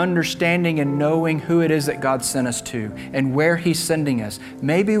trouble understanding and knowing who it is that God sent us to and where He's sending us,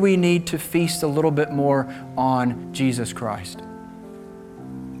 maybe we need to feast a little bit more on Jesus Christ.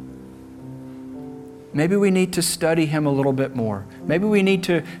 Maybe we need to study Him a little bit more. Maybe we need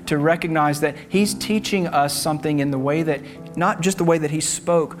to recognize that He's teaching us something in the way that, not just the way that He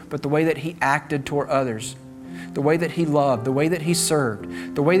spoke, but the way that He acted toward others. The way that He loved, the way that He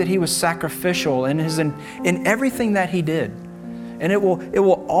served, the way that He was sacrificial in everything that He did. And it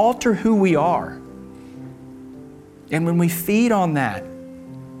will alter who we are. And when we feed on that,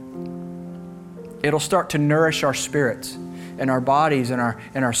 it'll start to nourish our spirits, and our bodies and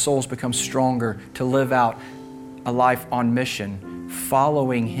our souls become stronger to live out a life on mission,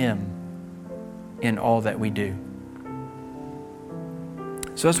 following Him in all that we do.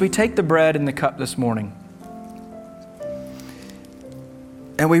 So as we take the bread and the cup this morning,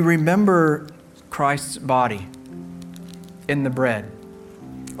 and we remember Christ's body in the bread,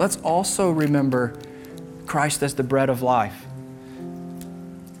 let's also remember Christ as the bread of life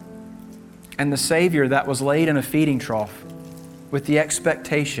and the Savior that was laid in a feeding trough with the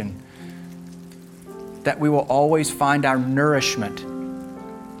expectation that we will always find our nourishment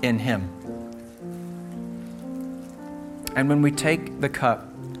in Him. And when we take the cup,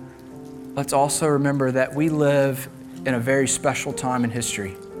 let's also remember that we live in a very special time in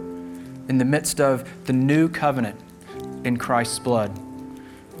history, in the midst of the new covenant in Christ's blood.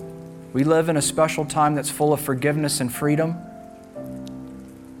 We live in a special time that's full of forgiveness and freedom.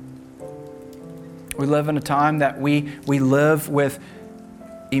 We live in a time that we live with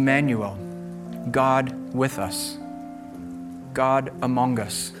Emmanuel, God with us, God among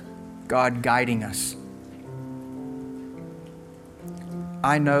us, God guiding us.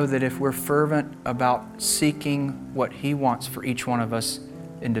 I know that if we're fervent about seeking what He wants for each one of us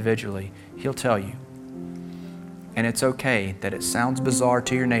individually, He'll tell you. And it's okay that it sounds bizarre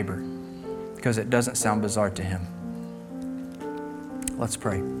to your neighbor, because it doesn't sound bizarre to Him. Let's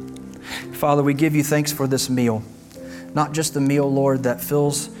pray. Father, we give You thanks for this meal. Not just the meal, Lord, that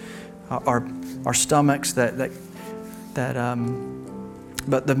fills our stomachs, but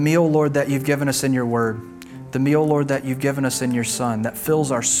the meal, Lord, that You've given us in Your Word. The meal, Lord, that You've given us in Your Son, that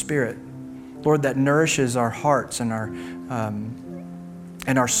fills our spirit. Lord, that nourishes our hearts and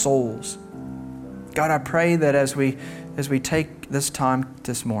our souls. God, I pray that as we take this time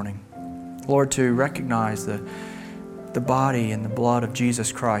this morning, Lord, to recognize the body and the blood of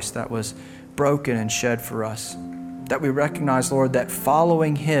Jesus Christ that was broken and shed for us, that we recognize, Lord, that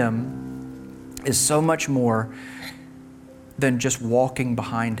following Him is so much more than just walking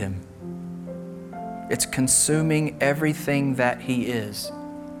behind Him. It's consuming everything that He is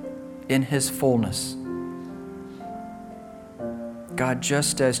in His fullness. God,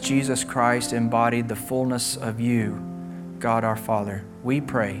 just as Jesus Christ embodied the fullness of You, God our Father, we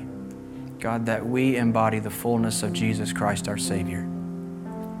pray, God, that we embody the fullness of Jesus Christ our Savior.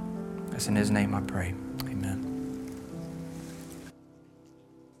 That's in His name I pray. Amen.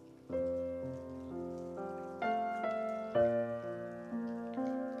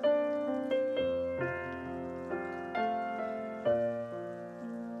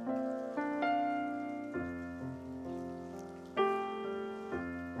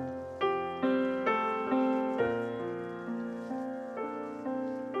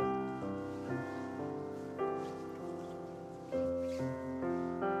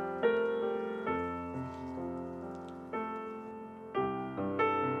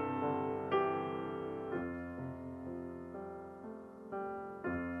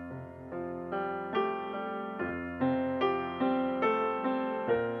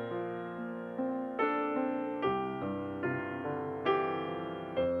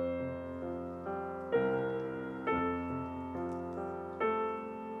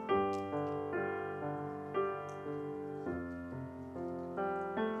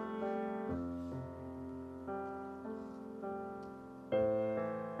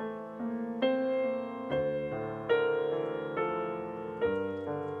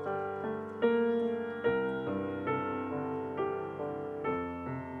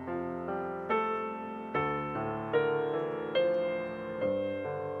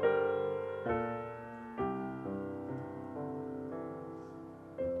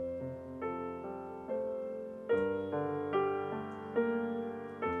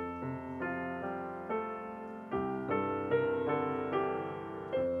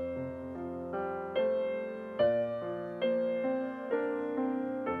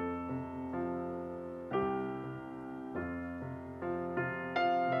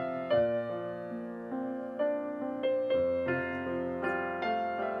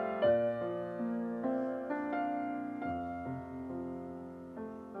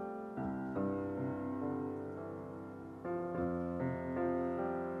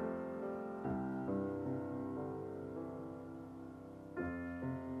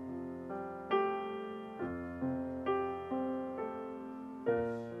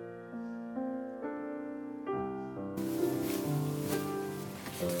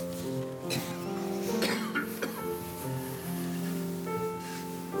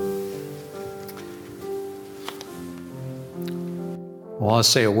 I want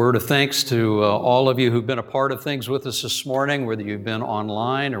to say a word of thanks to all of you who've been a part of things with us this morning, whether you've been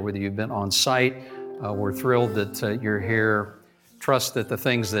online or whether you've been on site. We're thrilled that you're here. Trust that the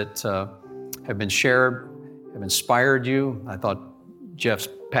things that have been shared have inspired you. I thought Jeff's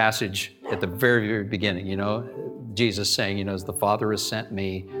passage at the very, very beginning, Jesus saying, as the Father has sent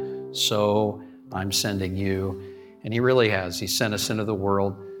me, so I'm sending you. And he really has. He sent us into the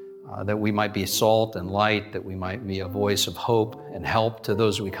world that we might be salt and light, that we might be a voice of hope and help to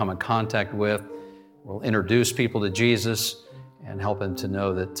those we come in contact with. We'll introduce people to Jesus and help them to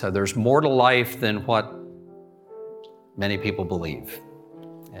know that there's more to life than what many people believe.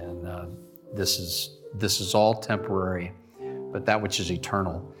 And this is all temporary, but that which is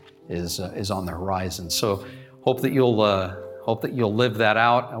eternal is on the horizon. So hope that you'll live that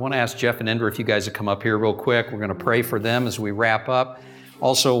out. I want to ask Jeff and Indra if you guys would come up here real quick. We're going to pray for them as we wrap up.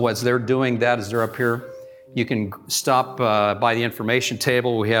 Also, as they're doing that, as they're up here, you can stop by the information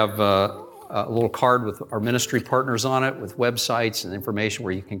table. We have a little card with our ministry partners on it, with websites and information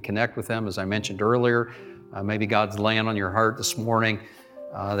where you can connect with them. As I mentioned earlier, maybe God's laying on your heart this morning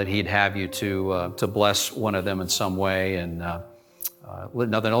that He'd have you to bless one of them in some way. And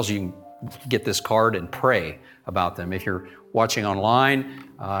nothing else, you can get this card and pray about them. If you're watching online,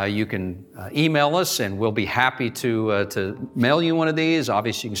 you can email us, and we'll be happy to mail you one of these.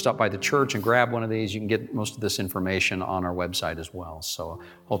 Obviously, you can stop by the church and grab one of these. You can get most of this information on our website as well. So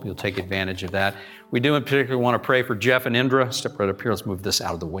hope you'll take advantage of that. We do in particular want to pray for Jeff and Indra. Step right up here. Let's move this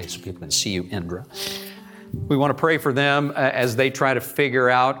out of the way so people can see you, Indra. We want to pray for them as they try to figure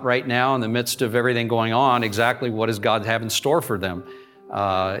out right now, in the midst of everything going on, exactly what does God have in store for them.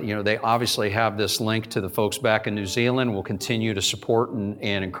 They obviously have this link to the folks back in New Zealand. We'll continue to support and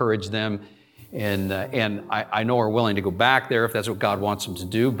encourage them. And I know are willing to go back there if that's what God wants them to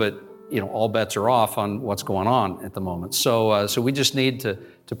do, but all bets are off on what's going on at the moment. So we just need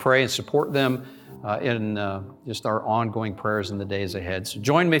to pray and support them in just our ongoing prayers in the days ahead. So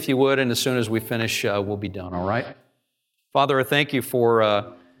join me if you would, and as soon as we finish, we'll be done, all right? Father, I thank you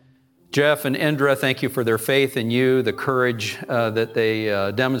for Jeff and Indra. Thank you for their faith in you, the courage that they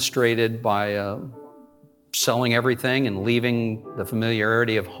demonstrated by selling everything and leaving the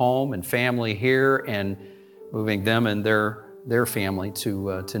familiarity of home and family here and moving them and their family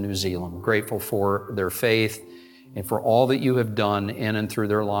to New Zealand. I'm grateful for their faith and for all that you have done in and through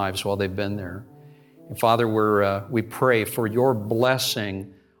their lives while they've been there. And Father, we pray for your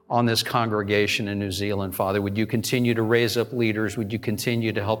blessing on this congregation in New Zealand. Father, would you continue to raise up leaders? Would you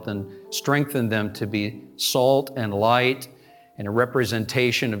continue to help them, strengthen them to be salt and light and a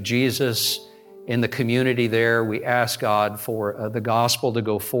representation of Jesus in the community there? We ask God for the gospel to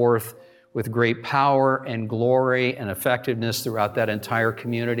go forth with great power and glory and effectiveness throughout that entire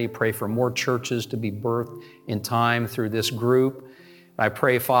community. Pray for more churches to be birthed in time through this group. I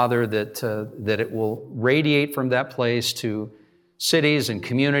pray, Father, that it will radiate from that place to cities and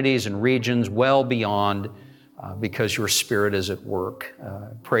communities and regions well beyond, because your Spirit is at work.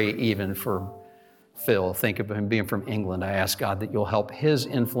 Pray even for Phil. Think of him being from England. I ask God that you'll help his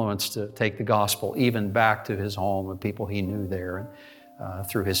influence to take the gospel even back to his home and people he knew there, and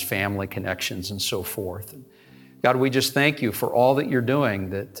through his family connections and so forth. And God, we just thank you for all that you're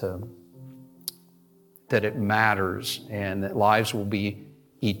doing, that it matters and that lives will be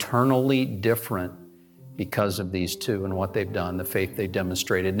eternally different because of these two and what they've done, the faith they've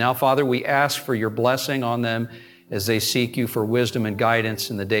demonstrated. Now, Father, we ask for your blessing on them as they seek you for wisdom and guidance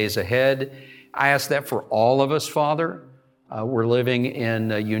in the days ahead. I ask that for all of us, Father. We're living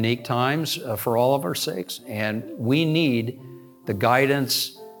in unique times for all of our sakes, and we need the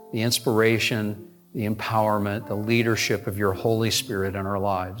guidance, the inspiration, the empowerment, the leadership of your Holy Spirit in our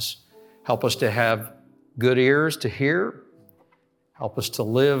lives. Help us to have good ears to hear. Help us to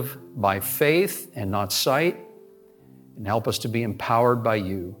live by faith and not sight, and help us to be empowered by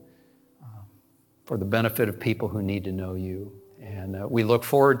you for the benefit of people who need to know you. And we look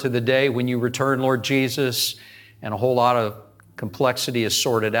forward to the day when you return, Lord Jesus, and a whole lot of complexity is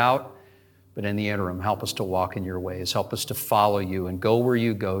sorted out. But in the interim, help us to walk in your ways. Help us to follow you and go where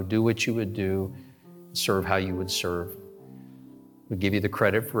you go, do what you would do, serve how you would serve. We give you the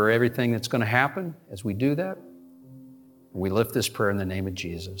credit for everything that's going to happen as we do that. We lift this prayer in the name of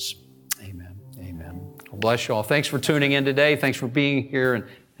Jesus. Amen. Amen. Well, bless you all. Thanks for tuning in today. Thanks for being here. And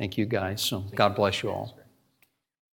thank you guys. So God bless you all.